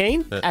who are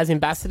keen as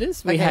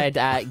ambassadors. We had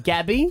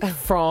Gabby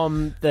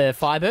from the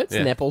Firebirds, the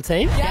netball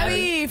team.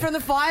 Gabby from the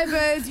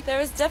Firebirds. There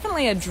is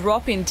definitely a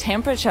drop in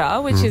temperature,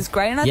 which is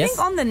great. And I think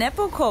on the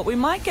netball court, we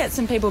might get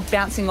some people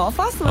bouncing off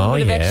us, a little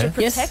bit of extra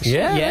protection.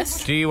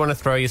 Yes. Do you want to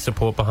throw your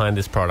support behind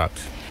this product?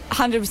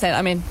 100%.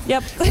 I mean,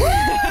 yep.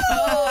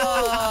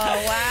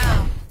 Oh,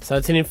 wow. So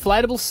it's an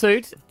inflatable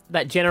suit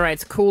that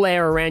generates cool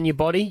air around your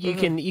body. You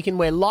can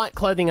wear light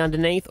clothing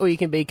underneath, or you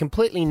can be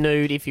completely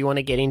nude if you want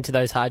to get into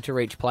those hard to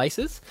reach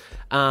places.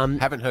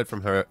 Haven't heard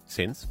from her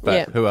since,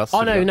 but who else?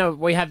 Oh, no,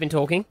 we have been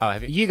talking. Oh,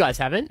 have you? You guys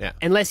haven't. Yeah.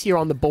 Unless you're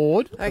on the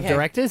board of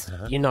directors,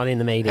 you're not in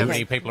the meetings. How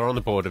many people are on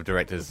the board of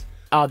directors?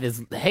 Oh,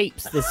 there's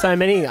heaps. There's so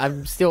many.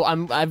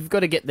 I've got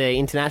to get the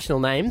international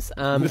names.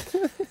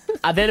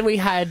 Then we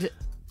had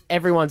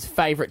everyone's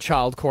favourite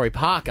child, Corey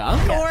Parker.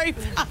 Corey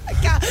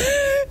Parker.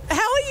 How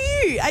are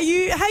you?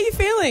 How are you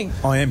feeling?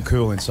 I am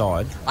cool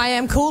inside. I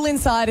am cool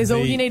inside is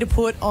all you need to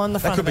put on the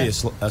front That could be a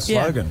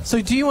slogan. Yeah.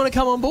 So do you want to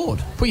come on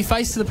board? Put your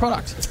face to the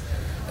product.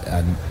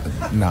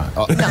 No.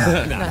 No,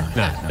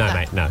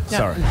 mate, no.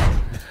 Sorry.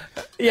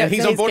 Yeah, and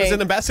he's on board as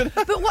an ambassador?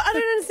 But I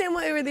don't understand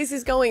where this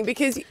is going,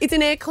 because it's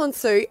an aircon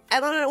suit,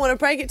 and I don't want to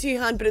break it to you,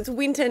 hun, but it's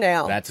winter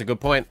now. That's a good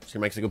point. She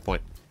makes a good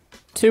point.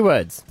 2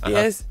 words.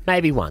 Yes.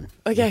 Maybe 1.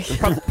 Okay.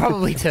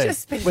 Probably 2.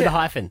 With a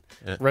hyphen.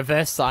 Yeah.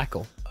 Reverse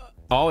cycle.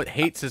 Oh, it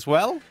heats as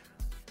well?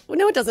 Well,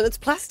 no, it doesn't. It's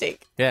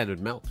plastic. Yeah, it would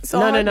melt.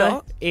 So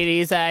No. It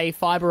is a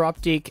fibre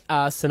optic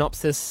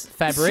synopsis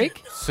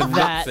fabric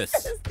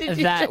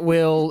that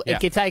will... It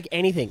can take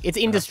anything. It's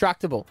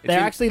indestructible. They're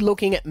actually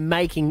looking at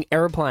making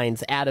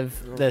aeroplanes out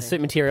of the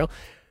suit material.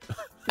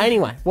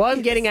 Anyway, what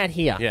I'm getting at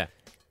here,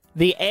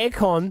 the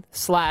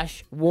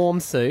aircon/warm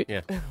suit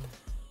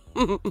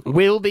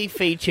will be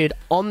featured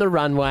on the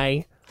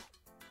runway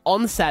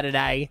on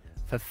Saturday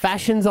for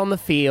Fashions on the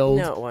Field.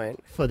 No, it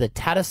won't. For the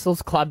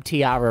Tattersalls Club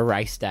Tiara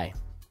race day.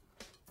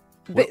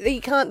 But they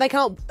can't.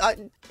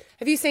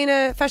 Have you seen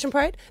a fashion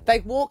parade? They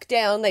walk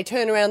down, they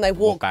turn around, they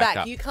walk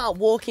back. You can't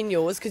walk in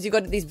yours because you've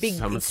got this big...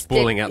 Someone's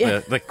spooling out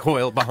the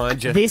coil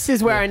behind you. This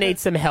is where I need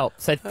some help.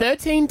 So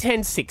 13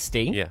 10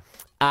 60.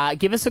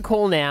 Give us a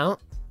call now.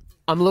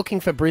 I'm looking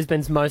for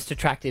Brisbane's most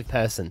attractive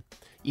person.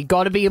 You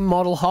got to be a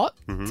model hot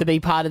to be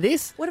part of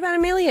this. What about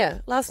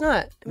Amelia last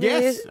night?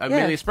 Yes,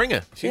 Amelia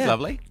Springer. She's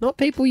lovely. Not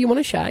people you want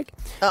to shag.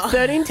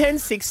 13 10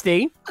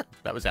 60.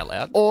 That was out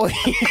loud. Or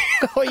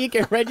you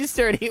can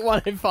register at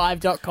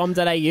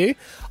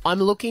hit105.com.au. I'm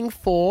looking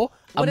for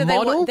a What do they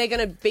model. want? They're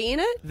going to be in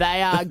it?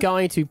 They are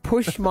going to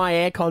push my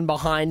aircon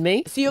behind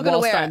me. So you're gonna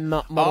whilst wear I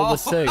it? model the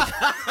suit.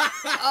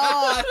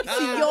 Oh,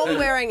 so you're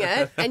wearing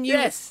it, and you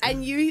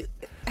and you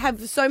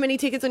have so many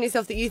tickets on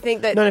yourself that you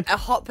think that a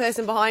hot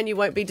person behind you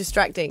won't be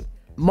distracting.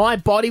 My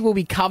body will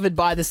be covered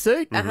by the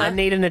suit. I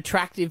need an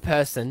attractive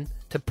person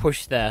to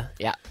push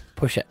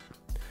push it.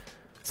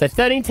 So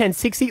 13 10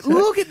 60.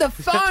 Look at the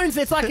phones.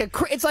 It's like a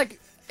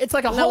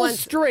whole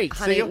street.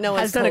 Honey,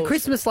 has done a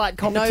Christmas light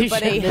competition.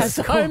 Nobody There's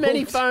has so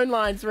many phone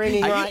lines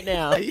ringing right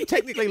now. Are you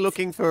technically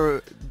looking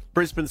for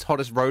Brisbane's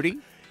hottest roadie?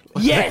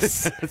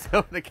 Yes.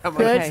 13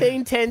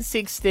 13, 10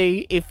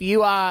 60. If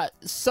you are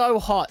so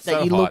hot that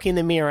So you hot. look in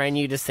the mirror and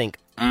you just think,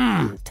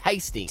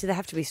 tasty. Do they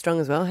have to be strong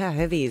as well? How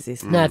heavy is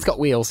this? No, it's got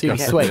wheels. You'll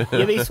be Okay. sweet.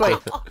 You'll be sweet.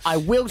 I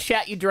will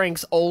shout your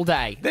drinks all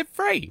day. They're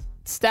free.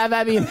 Stav,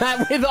 Abby and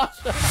Matt with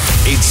Osher.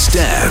 It's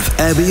Stav,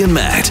 Abby and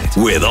Matt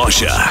with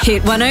Osher.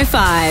 Hit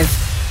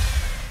 105.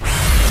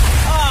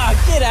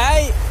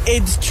 G'day.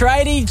 It's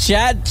Tradie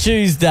Chat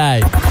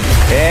Tuesday.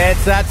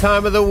 It's that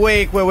time of the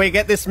week where we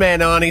get this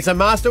man on. He's a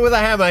master with a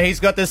hammer.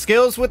 He's got the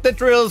skills with the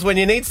drills. When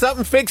you need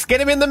something fixed,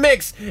 get him in the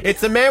mix. It's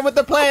the man with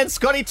the plan,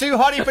 Scotty Too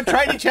Hottie for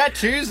Tradie Chat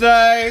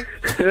Tuesday.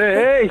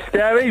 Hey,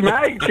 Stabby,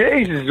 mate.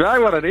 Jesus, mate,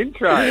 what an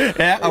intro.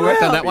 Yeah, I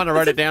worked on that one. I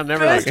wrote it down.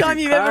 Never First time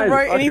you've ever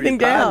wrote anything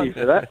down.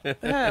 For that.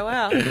 Oh,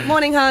 wow.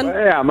 Morning, hun.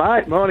 Yeah,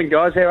 mate. Morning,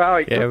 guys. How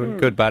are you? Yeah, we're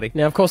good, buddy.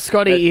 Now, of course,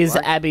 Scotty is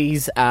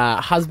Abby's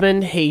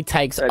husband. He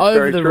takes over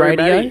very the true,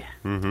 radio,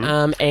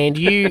 Matty. and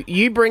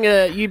you bring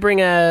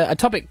a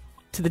topic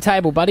to the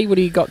table, buddy. What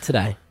do you got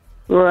today?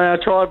 Well, I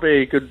try to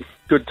be a good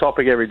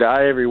topic every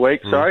day, every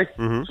week. Sorry,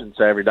 shouldn't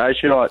say every day,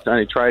 should I? It's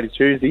only Tradie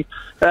Tuesday.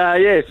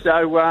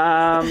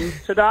 So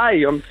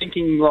today I'm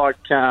thinking like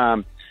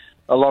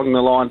along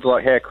the lines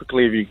like how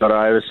quickly have you got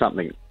over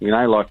something? You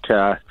know, like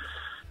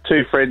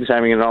two friends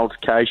having an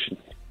altercation.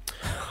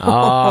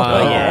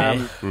 Oh,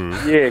 yeah.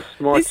 Yes,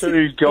 my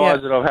two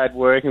guys that I've had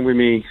working with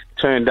me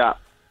turned up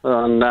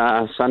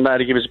on Sunday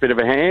to give us a bit of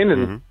a hand,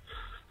 and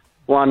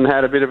one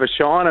had a bit of a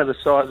shiner the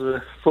size of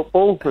a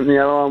football, and the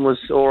other one was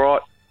all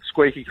right,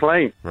 squeaky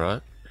clean.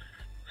 Right.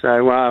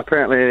 So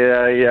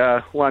apparently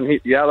one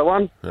hit the other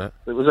one. Yeah.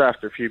 It was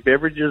after a few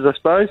beverages, I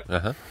suppose.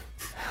 Uh-huh.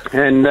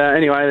 And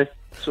anyway, they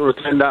sort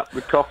of turned up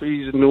with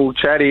coffees and all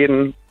chatty,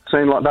 and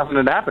seemed like nothing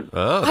had happened.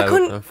 Oh, I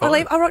couldn't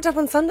believe I rocked up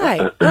on Sunday.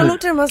 And I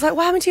looked at him, I was like,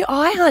 what happened to your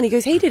eye, hon? He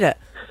goes, he did it.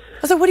 I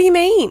was like, what do you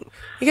mean?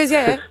 He goes,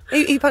 yeah,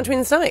 he punched me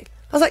in the stomach.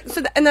 I was like,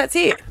 and that's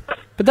it.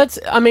 But that's,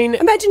 I mean...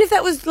 Imagine if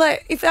that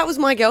was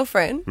my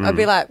girlfriend, I'd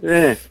be like...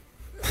 Yeah.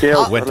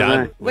 We're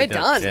done. We're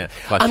done. Yeah.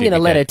 I'm going to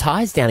let her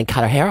ties down and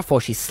cut her hair off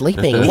while she's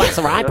sleeping and wax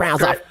her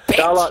eyebrows off.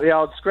 I like the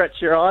old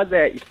scratch your eyes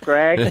out, you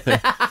scrag.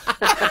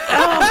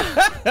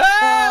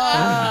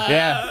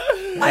 Yeah.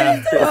 I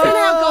just don't know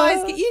how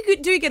guys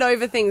do get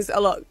over things a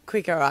lot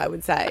quicker, I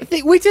would say.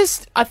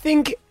 I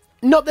think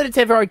not that it's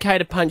ever okay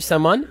to punch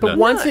someone, but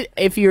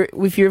if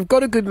you've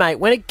got a good mate,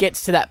 when it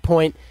gets to that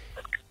point,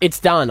 it's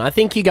done. I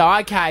think you go,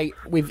 okay,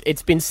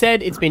 it's been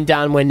said, it's been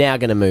done, we're now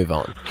going to move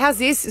on. How's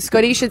this?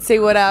 Scotty, you should see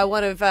what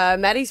one of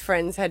Maddie's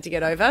friends had to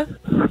get over.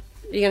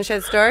 You going to share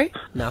the story?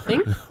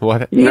 Nothing.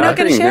 What? You're not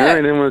going to share I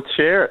it? didn't want to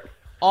share it.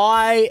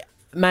 I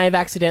may have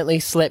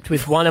accidentally slept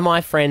with one of my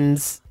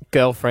friend's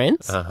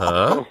girlfriends.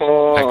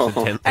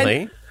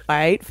 Accidentally.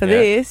 Wait for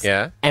this.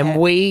 Yeah. And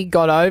we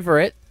got over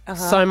it,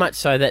 so much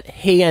so that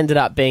he ended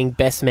up being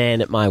best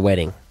man at my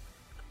wedding.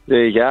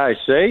 There you go.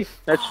 See?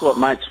 That's what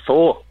mates are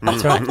for.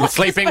 That's right.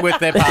 Sleeping with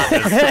their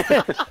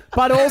partners.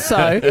 But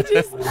also, it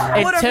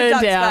Water turned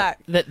ducks out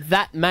back.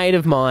 that mate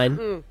of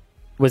mine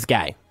was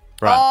gay.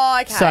 Right.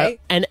 Oh, okay. So,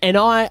 and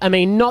I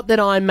mean, not that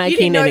I'm you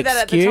making didn't know an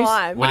that excuse. at the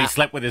time. When he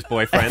slept with his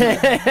boyfriend.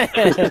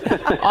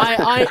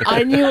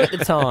 I knew at the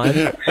time.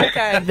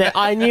 Okay. That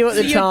I knew at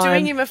So the you're time.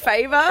 doing him a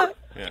favour?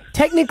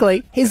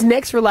 Technically, his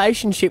next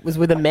relationship was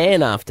with a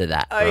man after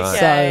that.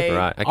 Okay. So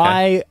Right,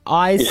 okay.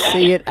 I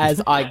see it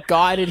as I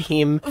guided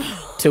him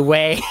to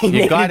where he You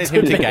needed guided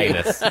him to be.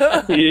 gayness.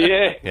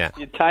 Yeah.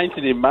 You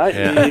tainted him, mate.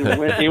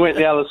 Yeah. He went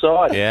the other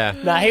side. Yeah.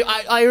 No,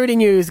 I already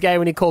knew he was gay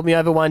when he called me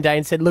over one day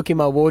and said, look in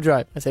my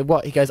wardrobe. I said,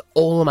 what? He goes,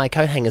 all of my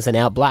coat hangers are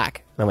now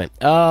black. And I went,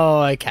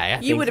 oh, okay.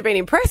 You would have been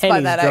impressed by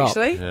pennies that, dropped.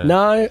 actually. Yeah.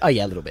 No? Oh,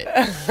 yeah, a little bit.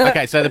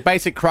 Okay, so the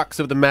basic crux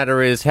of the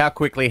matter is how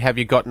quickly have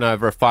you gotten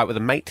over a fight with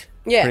a mate?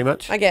 Yeah, Pretty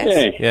much? I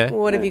guess. Yeah.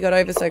 What have you got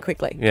over so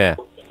quickly? Yeah.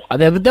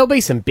 There'll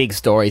be some big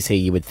stories here,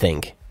 you would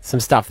think. Some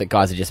stuff that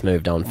guys have just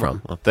moved on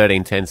from. Well,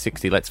 13, 10,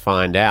 60, let's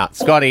find out.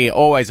 Scotty,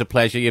 always a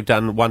pleasure. You've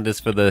done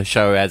wonders for the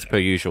show as per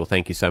usual.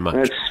 Thank you so much.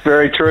 That's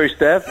very true,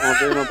 Stav. I'll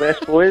do my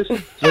best, boys.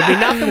 We'd be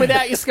nothing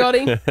without you,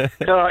 Scotty.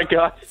 All right,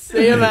 guys.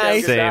 See you,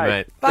 mate. See you,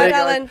 mate. Bye, you, guys.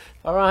 Alan.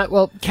 All right,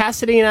 well,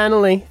 Cassidy and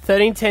Annalie,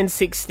 13, 10,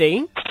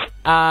 60.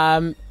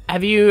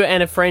 Have you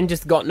and a friend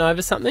just gotten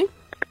over something?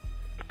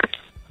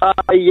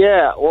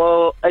 Yeah,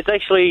 well, it's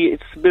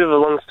a bit of a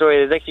long story.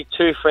 There's actually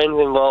two friends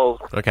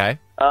involved. Okay.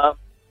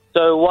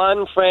 So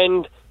one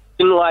friend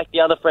didn't like the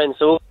other friend,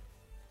 so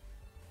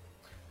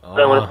I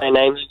don't want to say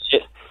names and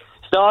shit.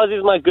 Stars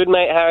is my good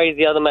mate, Harry's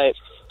the other mate.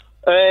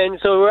 And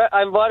so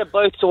I invited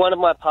both to one of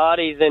my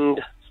parties, and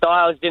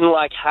Styles didn't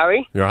like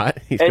Harry. Right,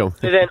 he's and gone.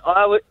 so then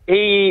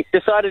he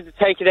decided to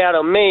take it out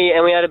on me,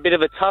 and we had a bit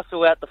of a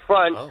tussle out the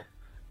front. Oh.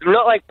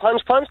 Not like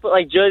punch, but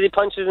like jersey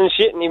punches and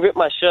shit, and he ripped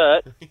my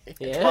shirt.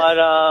 Yeah.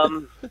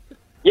 But,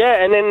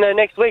 yeah, and then the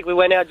next week we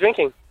went out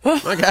drinking.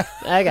 Okay.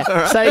 Okay.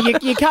 So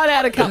you cut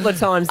out a couple of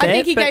times there. I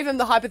think he but- gave him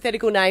the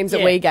hypothetical names that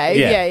Yeah. we gave.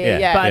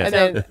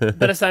 Yeah.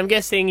 But so I'm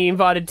guessing you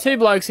invited two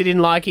blokes who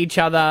didn't like each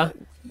other.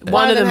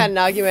 One of them had an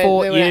argument.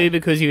 Fought They were- you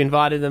because you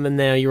invited them, and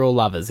now you're all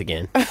lovers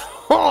again.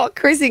 Oh,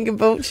 Chris in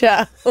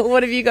Caboolture.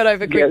 What have you got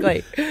over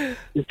quickly?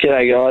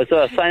 G'day,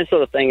 guys. Same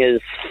sort of thing as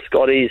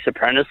Scotty's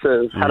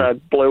apprentices. Had a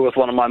blew with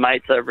one of my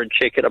mates over a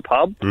chick at a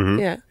pub.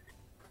 Yeah.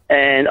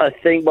 And I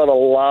think by the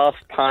last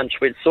punch,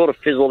 we'd sort of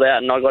fizzled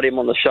out, and I got him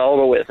on the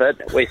shoulder with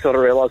it. We sort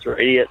of realised we're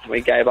idiots, and we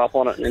gave up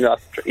on it, and ended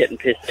up getting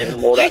pissed even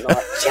more that night.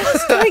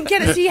 Just don't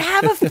get it. So you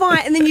have a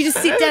fight, and then you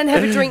just sit down and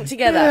have a drink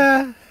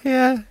together.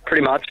 Yeah.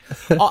 Pretty much.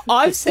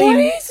 I've seen. What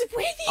is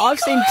with you I've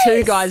seen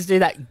two guys do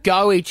that.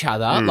 Go each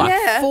other like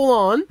Yeah. full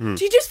on.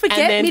 Do you just forget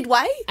And then-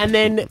 midway? And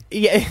then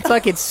it's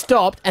like it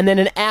stopped, and then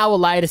an hour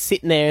later,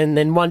 sitting there, and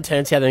then one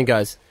turns to the other and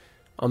goes,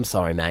 "I'm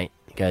sorry, mate."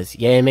 He goes,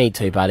 "Yeah, me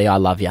too, buddy. I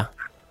love you."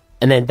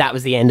 And then that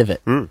was the end of it.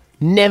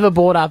 Never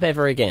brought up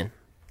ever again.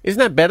 Isn't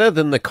that better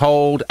than the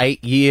cold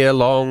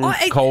 8-year-long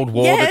Cold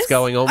War Yes. that's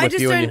going on I with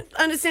just you? don't And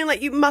understand.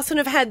 Like, you mustn't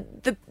have had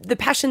the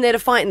passion there to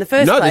fight in the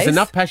first no, place. there's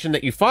enough passion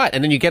that you fight,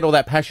 and then you get all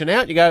that passion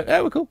out. You go,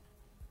 "Oh, we're cool."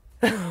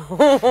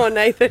 Oh,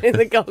 Nathan in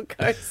the Gold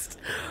Coast.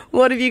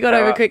 What have you got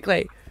over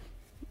quickly?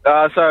 So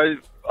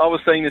I was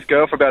seeing this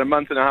girl for about a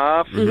month and a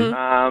half.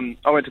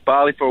 I went to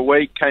Bali for a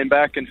week, came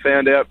back and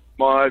found out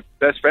my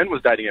best friend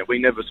was dating her. We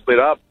never split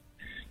up.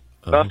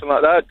 Nothing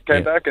like that.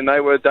 Came back and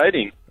they were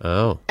dating.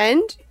 Oh.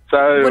 And?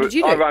 So What did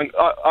you do?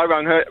 I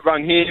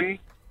rung him,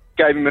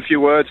 gave him a few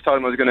words, told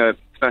him I was going to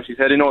smash his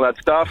head in, all that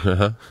stuff.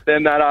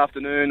 Then that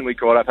afternoon we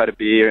caught up, had a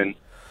beer, and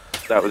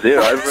that was it.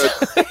 Over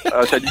it.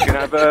 I said, "You can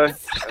have her,"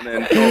 and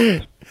then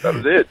that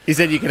was it. He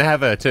said you can have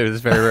her too.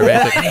 That's very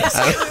romantic.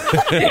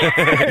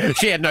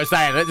 She had no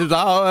say in it. It was,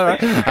 all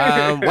right.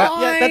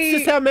 Well, yeah, that's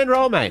just how men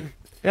roll, mate.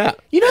 Yeah.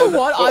 You know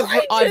what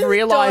I've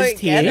realised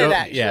here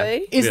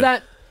is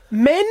that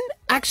men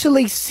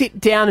actually sit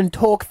down and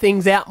talk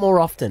things out more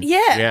often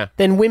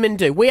than women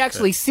do. We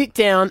actually sit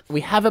down,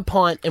 we have a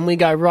pint, and we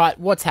go, right,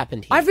 what's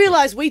happened here? I've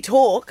realised we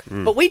talk,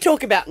 but we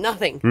talk about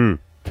nothing.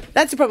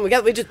 That's the problem.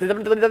 We just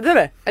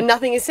and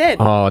nothing is said.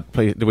 Oh,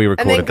 please, we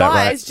recorded and then that,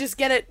 right? guys just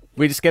get it.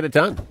 We just get it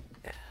done.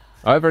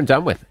 Over and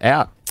done with.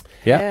 Out.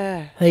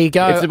 Yeah. There you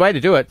go. It's the way to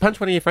do it. Punch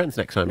one of your friends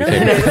next time. you see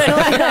them.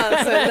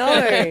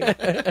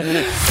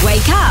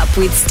 Wake up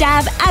with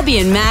Stav, Abby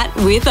and Matt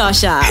with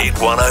Osher. Hit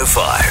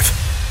 105.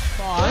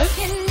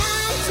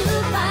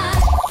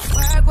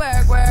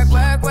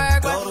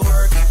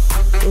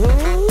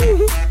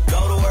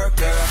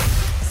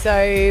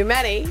 So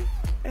Matty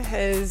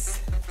has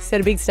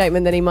said a big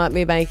statement that he might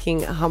be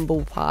making a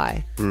humble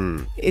pie.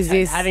 Is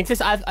this?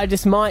 I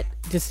just might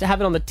just have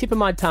it on the tip of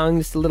my tongue,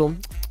 just a little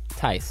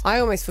taste. I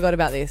almost forgot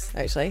about this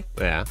actually.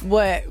 Yeah.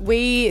 Where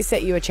we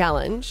set you a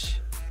challenge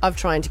of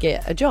trying to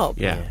get a job.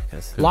 Yeah.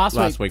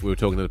 Last week we were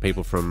talking to the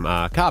people from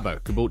Cabo,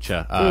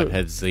 Caboolture,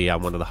 has the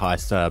one of the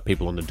highest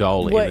people on the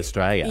dole in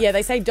Australia. Yeah,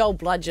 they say dole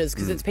bludgers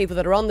because it's people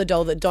that are on the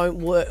dole that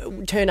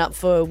don't turn up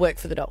for work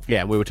for the dole.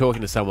 Yeah, we were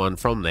talking to someone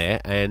from there,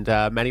 and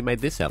Maddie made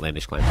this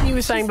outlandish claim. You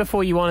were saying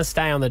before you want to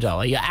stay on the dole.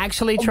 Are you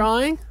actually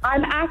trying?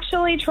 I'm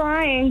actually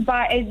trying,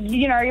 but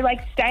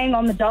like staying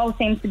on the dole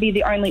seems to be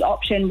the only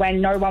option when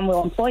no one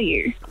will employ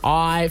you.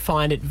 I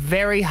find it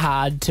very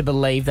hard to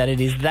believe that it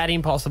is that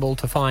impossible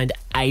to find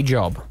a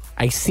job,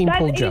 a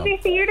simple That's job. easy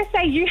for you to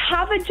say. You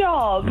have a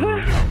job.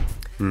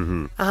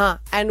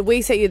 And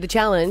we set you the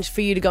challenge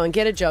for you to go and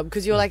get a job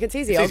because you're like, it's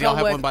easy. It's easy, I'll go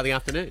have work. one by the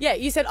afternoon. Yeah,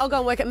 you said I'll go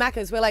and work at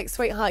Macca's. We're like,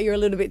 sweetheart, you're a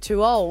little bit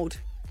too old.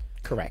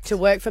 Correct. To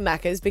work for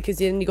Macca's because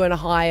then you're going to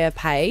higher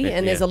pay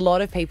and there's a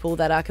lot of people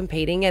that are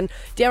competing and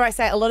dare I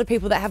say a lot of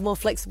people that have more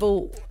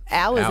flexible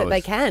hours that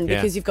they can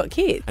because you've got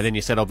kids. And then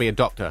you said, I'll be a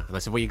doctor. And I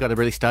said, well, you've got to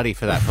really study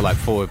for that for like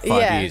 4 or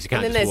 5 years. You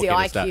can't and then just there's the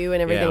walk in IQ start. and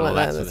everything all like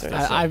that. sort of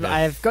stuff.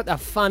 I've got a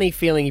funny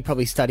feeling you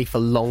probably study for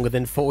longer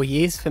than 4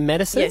 years for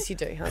medicine. Yes, you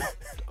do, huh?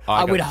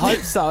 I would hope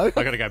so.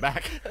 I got to go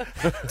back.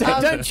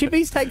 Don't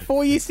chippies take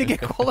 4 years to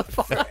get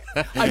qualified?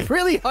 I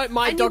really hope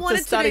my doctor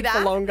studied for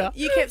longer.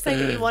 You kept saying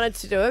that you wanted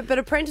to do it, but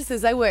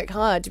apprentices, they work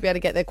hard to be able to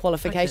get their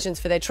qualifications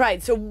for their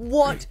trade. So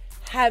what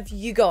have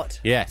you got?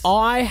 Yes.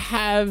 I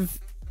have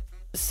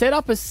set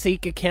up a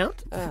Seek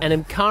account and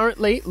am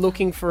currently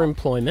looking for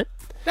employment.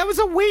 That was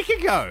a week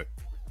ago.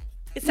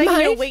 It's taking you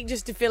a Mate. week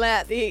just to fill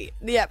out the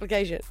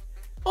application.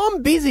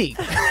 I'm busy.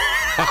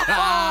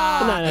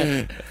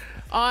 No.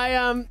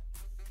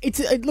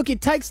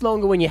 It takes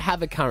longer when you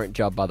have a current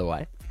job, by the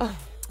way.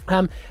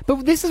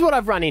 But this is what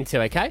I've run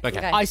into, okay? Okay.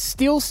 I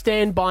still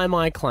stand by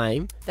my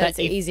claim That's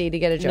that easy to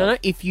get a job. No,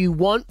 if you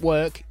want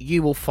work,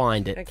 you will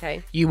find it.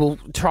 Okay. You will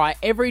try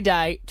every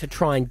day to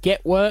try and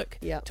get work,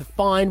 Yep. to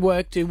find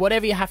work, do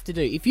whatever you have to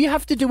do. If you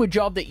have to do a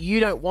job that you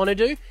don't want to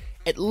do,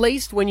 at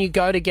least when you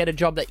go to get a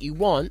job that you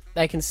want,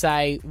 they can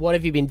say, what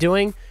have you been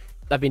doing?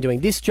 I've been doing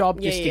this job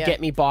just to get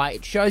me by.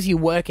 It shows your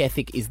work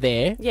ethic is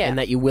there and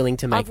that you're willing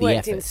to make I've the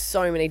worked effort. in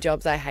so many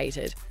jobs I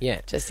hated. Yeah.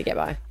 Just to get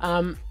by.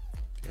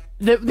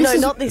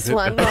 Not this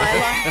one. No,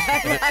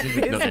 I like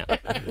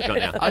this. Not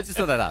now. I just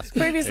thought I'd ask.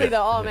 Previously,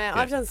 though,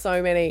 I've done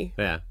so many.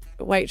 Yeah.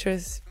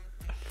 Waitress,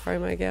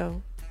 promo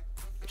girl,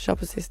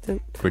 shop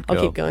assistant. Good I'll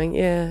girl. keep going.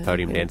 Yeah.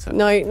 Podium dancer.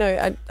 No,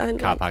 I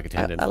Car park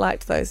attendant. I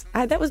liked those.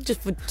 That was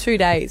just for 2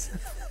 days.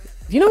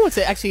 You know what's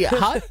actually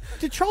hard?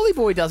 The trolley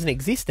boy doesn't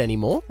exist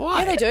anymore.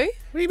 Yeah, they do.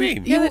 What do you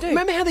mean? Yeah, they do.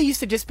 Remember how there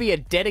used to just be a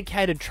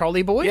dedicated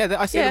trolley boy? Yeah,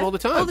 I see them all the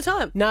time. All the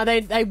time. No,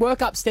 they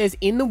work upstairs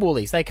in the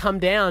Woolies. They come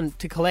down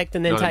to collect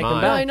and then Not take at them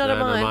mine. back. No, not at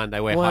mine. They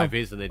wear Wow. high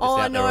vis and they're just Oh,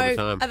 out no. there all the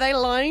time. Are they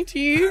lying to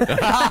you? Do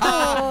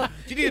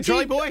you need a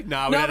trolley boy?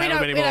 No, we don't have them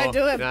we anymore. don't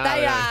do them.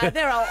 No,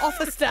 They're our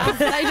office staff.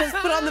 They just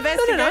put on the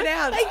vest and go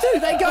down. They do.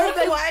 They go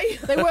away.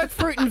 They work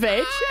fruit and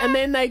veg, and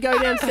then they go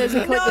downstairs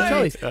and collect the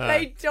trolleys.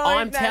 They don't.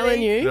 I'm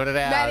telling you. Not at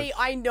ours. Maddie,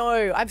 I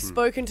know. I've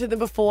spoken to them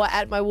before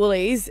at my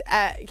Woolies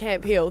at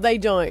Camp Hill. They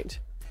don't.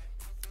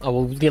 Oh,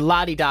 well, the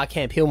la-di-da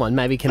Camp Hill one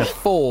maybe can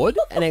afford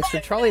an extra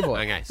trolley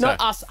boy. Okay, so-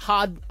 Not us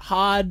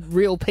hard,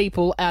 real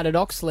people out at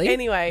Oxley.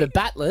 Anyway. The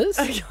battlers.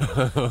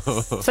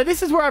 So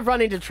this is where I've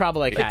run into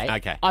trouble, okay?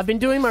 Okay. I've been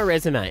doing my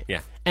resume. Yeah.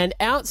 And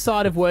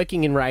outside of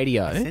working in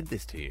radio, I said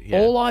this to you. Yeah.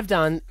 all I've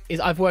done is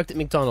I've worked at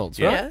McDonald's,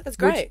 Yeah. right? Yeah, that's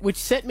great. Which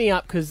set me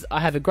up because I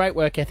have a great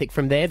work ethic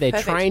from there. Their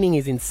Perfect. training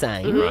is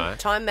insane. Mm-hmm. Right.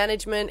 Time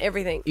management,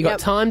 everything. You got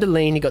time to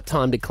lean, you got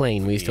time to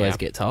clean, we used to always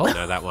get told. I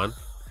know that one.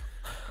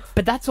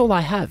 But that's all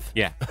I have.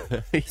 Yeah.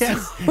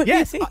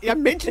 yes. I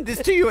mentioned this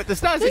to you at the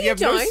start. No, You have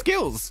no don't.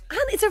 skills. Hun,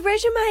 it's a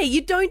resume.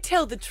 You don't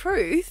tell the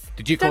truth.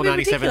 Did you call Don't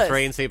be 97.3 ridiculous.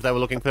 and see if they were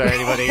looking for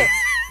anybody?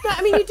 No,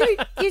 I mean you do.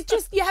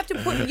 You have to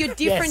put your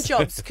different Yes.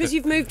 jobs because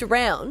you've moved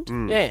around.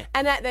 Yeah.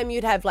 And at them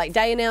you'd have like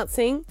day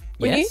announcing,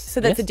 wouldn't you? Yes, So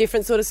that's yes. a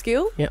different sort of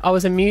skill. Yeah, I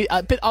was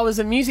but I was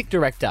a music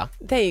director.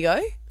 There you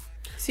go.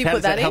 So you How put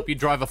does that in. help you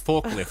drive a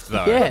forklift,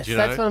 though? Yes, Do you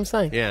know? that's what I'm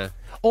saying. Yeah.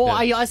 Or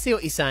Yeah. I see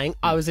what you're saying.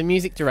 I was a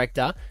music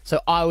director,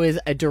 so I was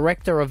a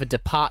director of a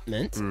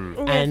department,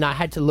 and I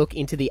had to look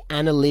into the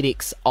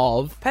analytics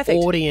of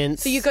Perfect.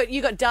 audience. So you got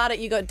data.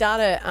 You got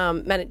data.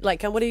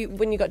 Like what do you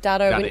when you got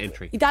data? Data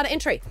entry. Data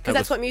entry because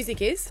that's was- what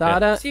music is.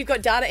 Data- So you've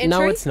got data entry.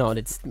 No, it's not.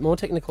 It's more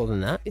technical than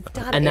that. It's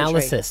data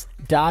analysis.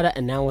 Data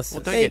analysis.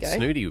 Well, don't There you get go.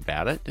 snooty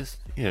about it. Just,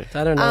 you know.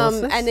 Data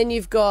analysis. And then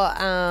you've got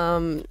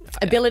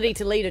ability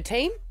to lead a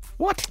team.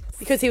 What?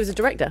 Because he was a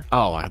director.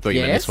 Oh, I thought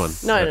you meant Yes.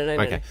 this one. No.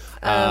 Okay.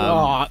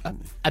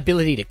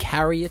 Ability to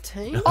carry a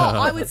team. Oh,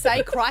 I would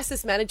say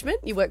crisis management.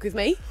 You work with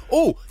me.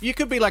 Oh, you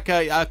could be like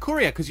a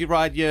courier because you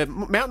ride your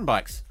mountain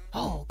bikes.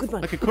 Oh, good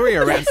one. Like a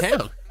courier around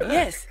town.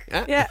 Yes.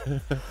 Yeah. Yeah.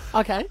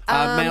 Okay.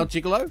 Male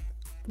gigolo?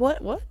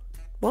 What?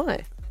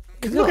 Why?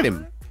 Because look at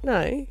him.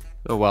 No.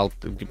 Oh, well,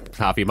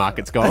 half your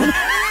market's gone.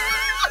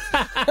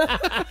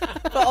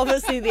 But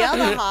obviously the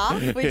other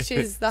half, which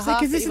is the half 'cause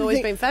that this is you've the always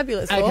thing- been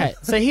fabulous for. Okay,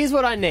 so here's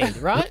what I need,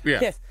 right? Yeah.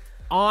 Yes.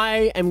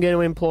 I am going to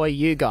employ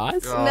you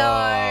guys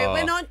No,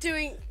 we're not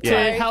doing. to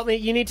No. help me.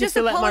 You need Just to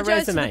fill out my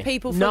apologise to resume. the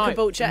people for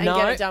kombucha and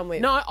get it done with.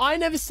 No, I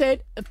never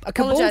said a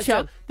Apologise to kombucha.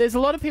 them. There's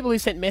a lot of people who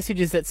sent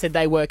messages that said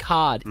they work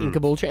hard in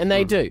kombucha, and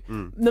they do.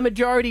 The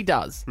majority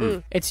does.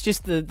 It's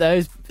just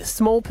those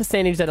small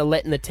percentage that are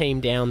letting the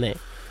team down there.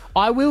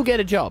 I will get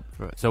a job.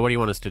 Right. So what do you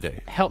want us to do?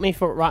 Help me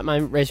write my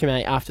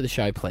resume after the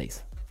show,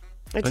 please.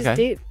 I just Okay.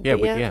 did. Yeah,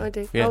 But I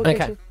did. Yeah. I'll get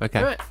Okay. you. Okay.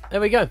 All right, there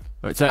we go.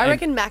 Right, so, I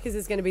reckon Macca's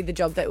is going to be the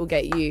job that will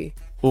get you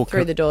Oh,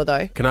 through the door,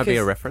 though. Can I be a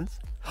because reference?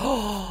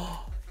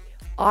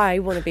 I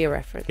want to be a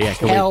reference. Yeah.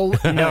 Can Hell we...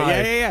 no.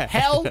 Yeah.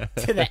 Hell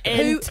to the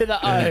N to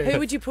the O. Who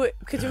would you put?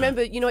 Because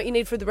remember, you know what you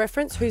need for the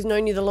reference? Who's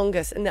known you the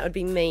longest, and that would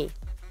be me.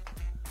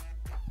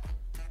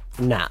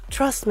 Nah.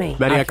 Trust me.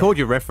 Maddie, I called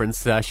your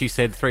reference. She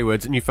said 3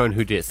 words, and you phone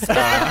who dis. It's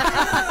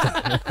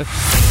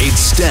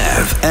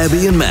Stav,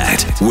 Abby, and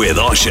Matt with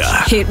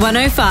Osher. Hit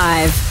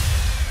 105.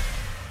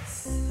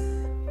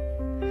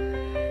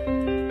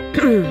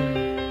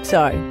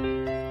 So,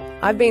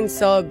 I've been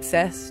so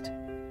obsessed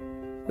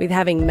with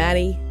having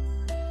Maddie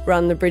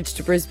run the bridge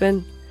to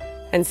Brisbane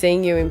and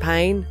seeing you in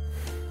pain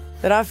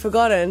that I've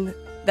forgotten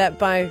that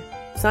by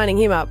signing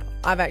him up,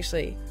 I've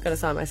actually got to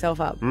sign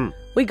myself up.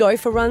 We go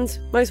for runs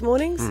most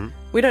mornings.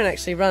 We don't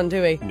actually run,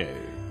 do we? No.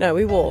 No,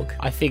 we walk.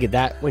 I figured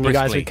that when you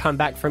guys Briskly. would come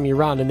back from your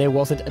run and there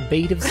wasn't a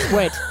bead of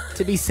sweat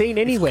to be seen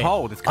anywhere.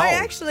 Cold. It's cold. I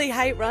actually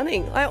hate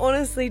running. I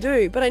honestly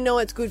do. But I know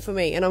it's good for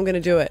me and I'm going to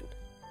do it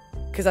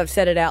because I've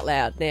said it out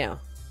loud now.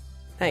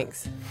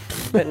 Thanks.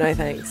 But no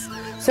thanks.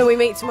 So we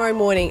meet tomorrow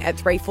morning at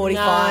 3:45.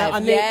 No, I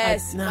need-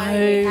 yes, no.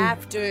 mate, we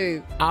have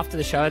to. After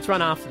the show. Let's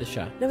run after the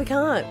show. No, we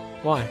can't.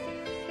 Why?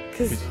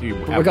 Because You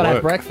We've got to have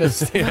work.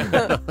 breakfast.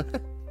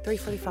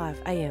 3:45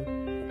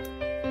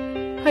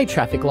 a.m. Hey,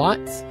 traffic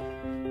lights.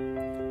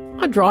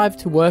 I drive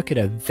to work at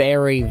a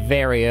very,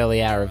 very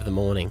early hour of the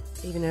morning.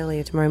 Even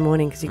earlier tomorrow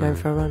morning because you're going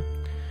for a run.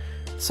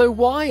 So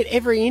why at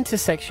every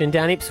intersection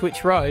down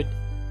Ipswich Road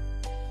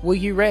were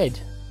you red?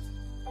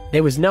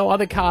 There was no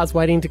other cars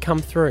waiting to come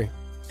through.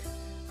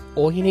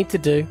 All you need to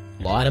do,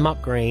 light them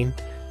up green,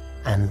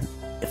 and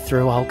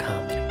through I'll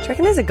come. Do you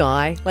reckon there's a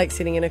guy like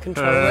sitting in a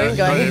control room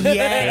going,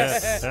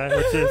 yes?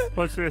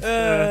 What's this?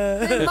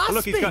 There must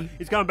look, be.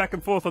 he's going back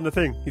and forth on the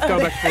thing. He's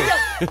going back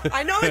and forth.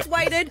 I know it's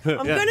weighted.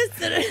 I'm going to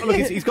sit it. Oh, look,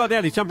 he's got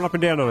down. He's jumping up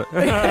and down on it.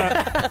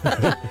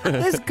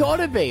 There's got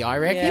to be, I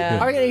reckon. Yeah.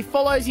 I reckon he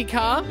follows your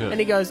car and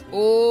he goes,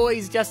 oh,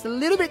 he's just a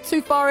little bit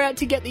too far out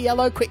to get the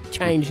yellow. Quick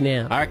change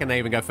now. I reckon they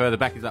even go further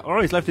back. He's like, oh,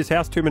 he's left his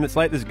house 2 minutes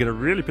late. This is going to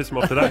really piss him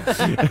off today.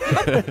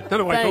 Don't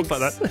know why he talks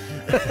like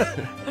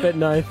that. But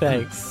no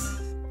thanks.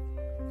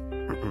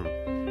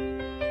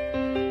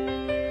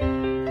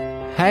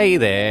 Hey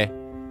there.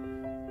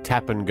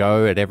 Tap and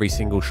go at every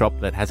single shop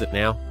that has it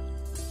now.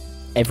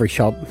 Every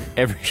shop.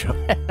 Every shop.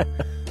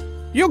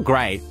 You're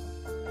great.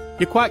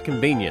 You're quite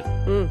convenient.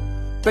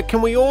 But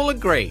can we all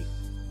agree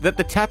that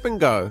the tap and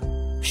go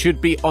should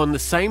be on the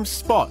same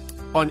spot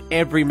on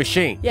every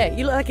machine? Yeah,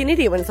 you look like an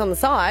idiot when it's on the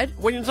side.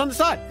 When it's on the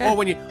side. Yeah. Or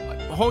when you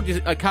hold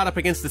your card up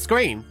against the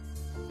screen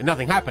and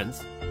nothing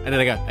happens, and then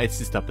they go, it's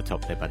just up the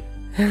top there, buddy.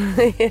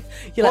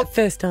 You're like,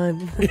 first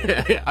time.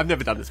 Yeah, I've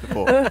never done this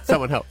before.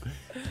 Someone help.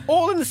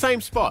 All in the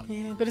same spot.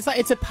 Yeah, but it's like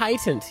it's a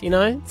patent, you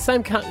know.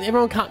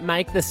 Everyone can't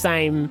make the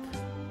same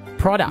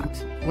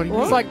product. What do you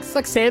mean? It's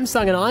like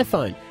Samsung and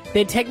iPhone.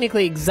 They're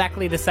technically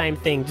exactly the same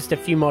thing, just a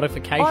few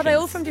modifications. Oh, they're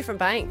all from different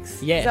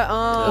banks. Yeah. So,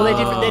 Well, they're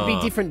different. There'd be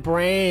different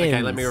brands.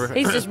 Okay, let me.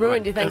 He's just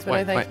ruined your thanks for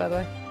no thanks, by the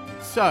way.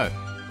 So,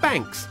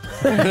 banks.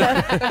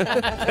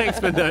 Thanks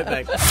for no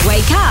thanks.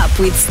 Wake up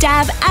with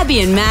Stav,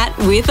 Abby and Matt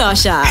with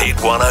Osher. Hit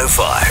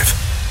 105.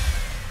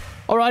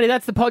 Alrighty,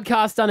 that's the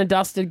podcast done and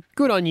dusted.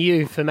 Good on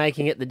you for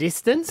making it the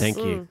distance. Thank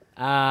you.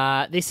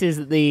 This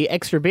is the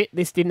extra bit.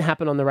 This didn't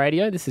happen on the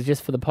radio. This is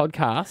just for the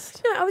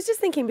podcast. No, I was just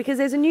thinking because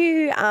there's a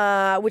new,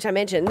 which I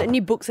mentioned,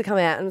 new books have come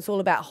out and it's all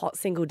about hot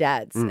single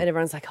dads. And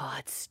everyone's like, oh,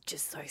 it's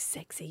just so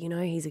sexy. You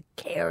know, he's a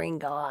caring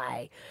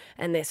guy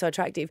and they're so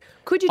attractive.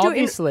 Could you do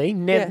Obviously,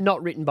 it?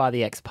 not written by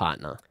the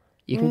ex-partner.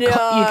 You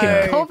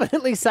can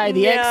confidently say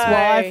the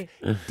ex-wife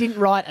didn't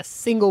write a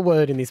single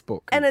word in this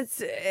book. And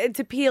it's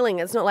appealing.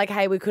 It's not like,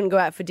 hey, we couldn't go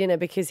out for dinner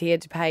because he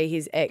had to pay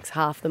his ex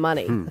half the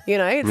money. You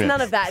know, it's none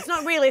of that. It's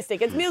not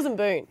realistic. It's Meals and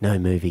Boone. No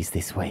movies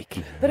this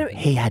week. But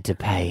he had to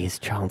pay his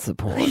child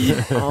support.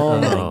 Oh,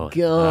 my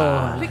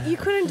God. But you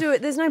couldn't do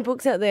it. There's no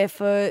books out there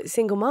for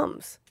single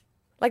mums.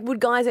 Like,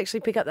 would guys actually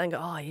pick up that and go,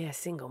 oh, yeah,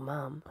 single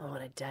mum. I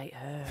want to date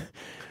her.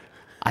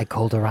 I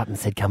called her up and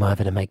said, come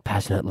over to make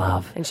passionate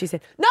love. And she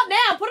said, not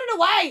now, put it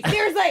away,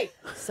 seriously.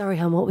 Sorry,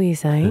 hon, what were you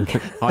saying?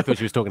 I thought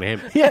she was talking to him.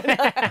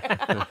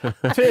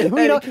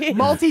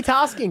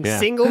 Multitasking,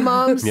 single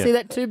mums, see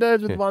that, two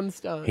birds with one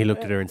stone. He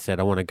looked at her and said,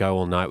 I want to go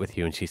all night with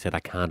you. And she said, I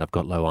can't, I've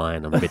got low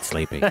iron, I'm a bit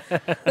sleepy.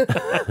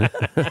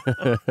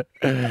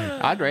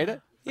 I'd read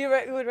it. You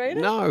would read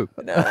it? No.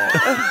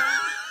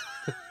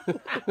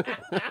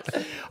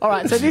 All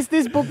right, so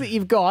this book that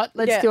you've got,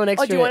 let's do an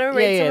extra. Oh, do you want to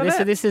read some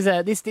of it?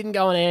 So this didn't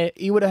go on air.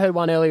 You would have heard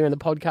one earlier in the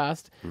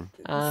podcast.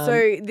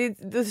 So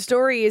the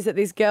story is that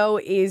this girl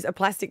is a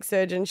plastic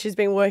surgeon. She's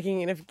been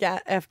working in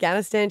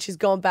Afghanistan. She's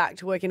gone back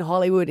to work in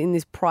Hollywood in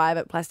this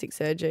private plastic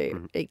surgery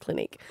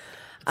clinic.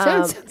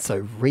 Sounds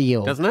so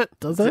real, doesn't it?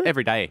 Doesn't it?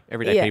 Everyday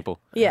people.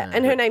 Yeah,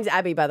 and her name's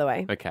Abby, by the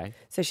way. Okay.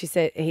 So she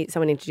said,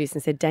 someone introduced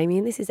and said,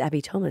 Damien, this is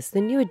Abby Thomas,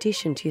 the new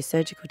addition to your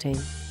surgical team.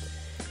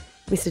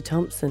 Mr.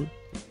 Thompson.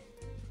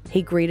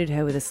 He greeted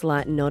her with a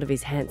slight nod of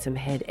his handsome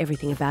head.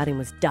 Everything about him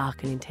was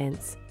dark and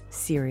intense,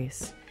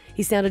 serious.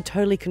 He sounded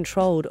totally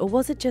controlled, or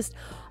was it just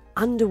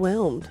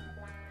underwhelmed?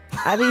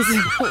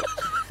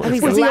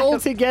 Was he all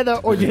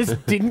together or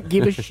just didn't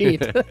give a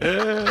shit?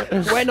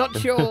 We're not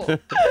sure.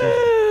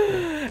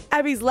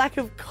 Abby's lack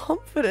of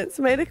confidence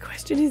made her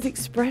question his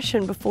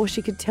expression before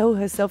she could tell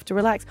herself to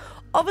relax.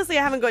 Obviously,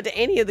 I haven't got to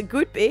any of the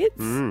good bits.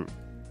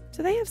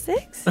 Do they have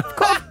sex? Of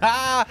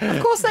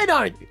course they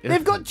don't.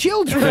 They've got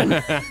children.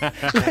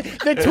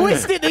 The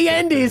twist at the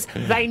end is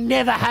they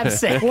never have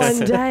sex. One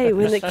day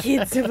when the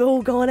kids have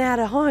all gone out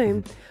of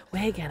home,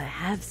 we're going to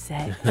have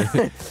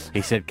sex.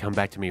 He said, come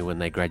back to me when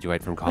they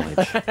graduate from college.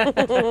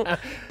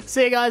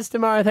 See you guys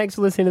tomorrow. Thanks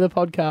for listening to the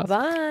podcast.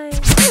 Bye.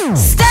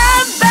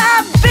 Stav,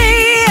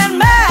 Abby and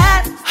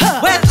Matt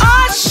with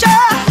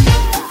Osher.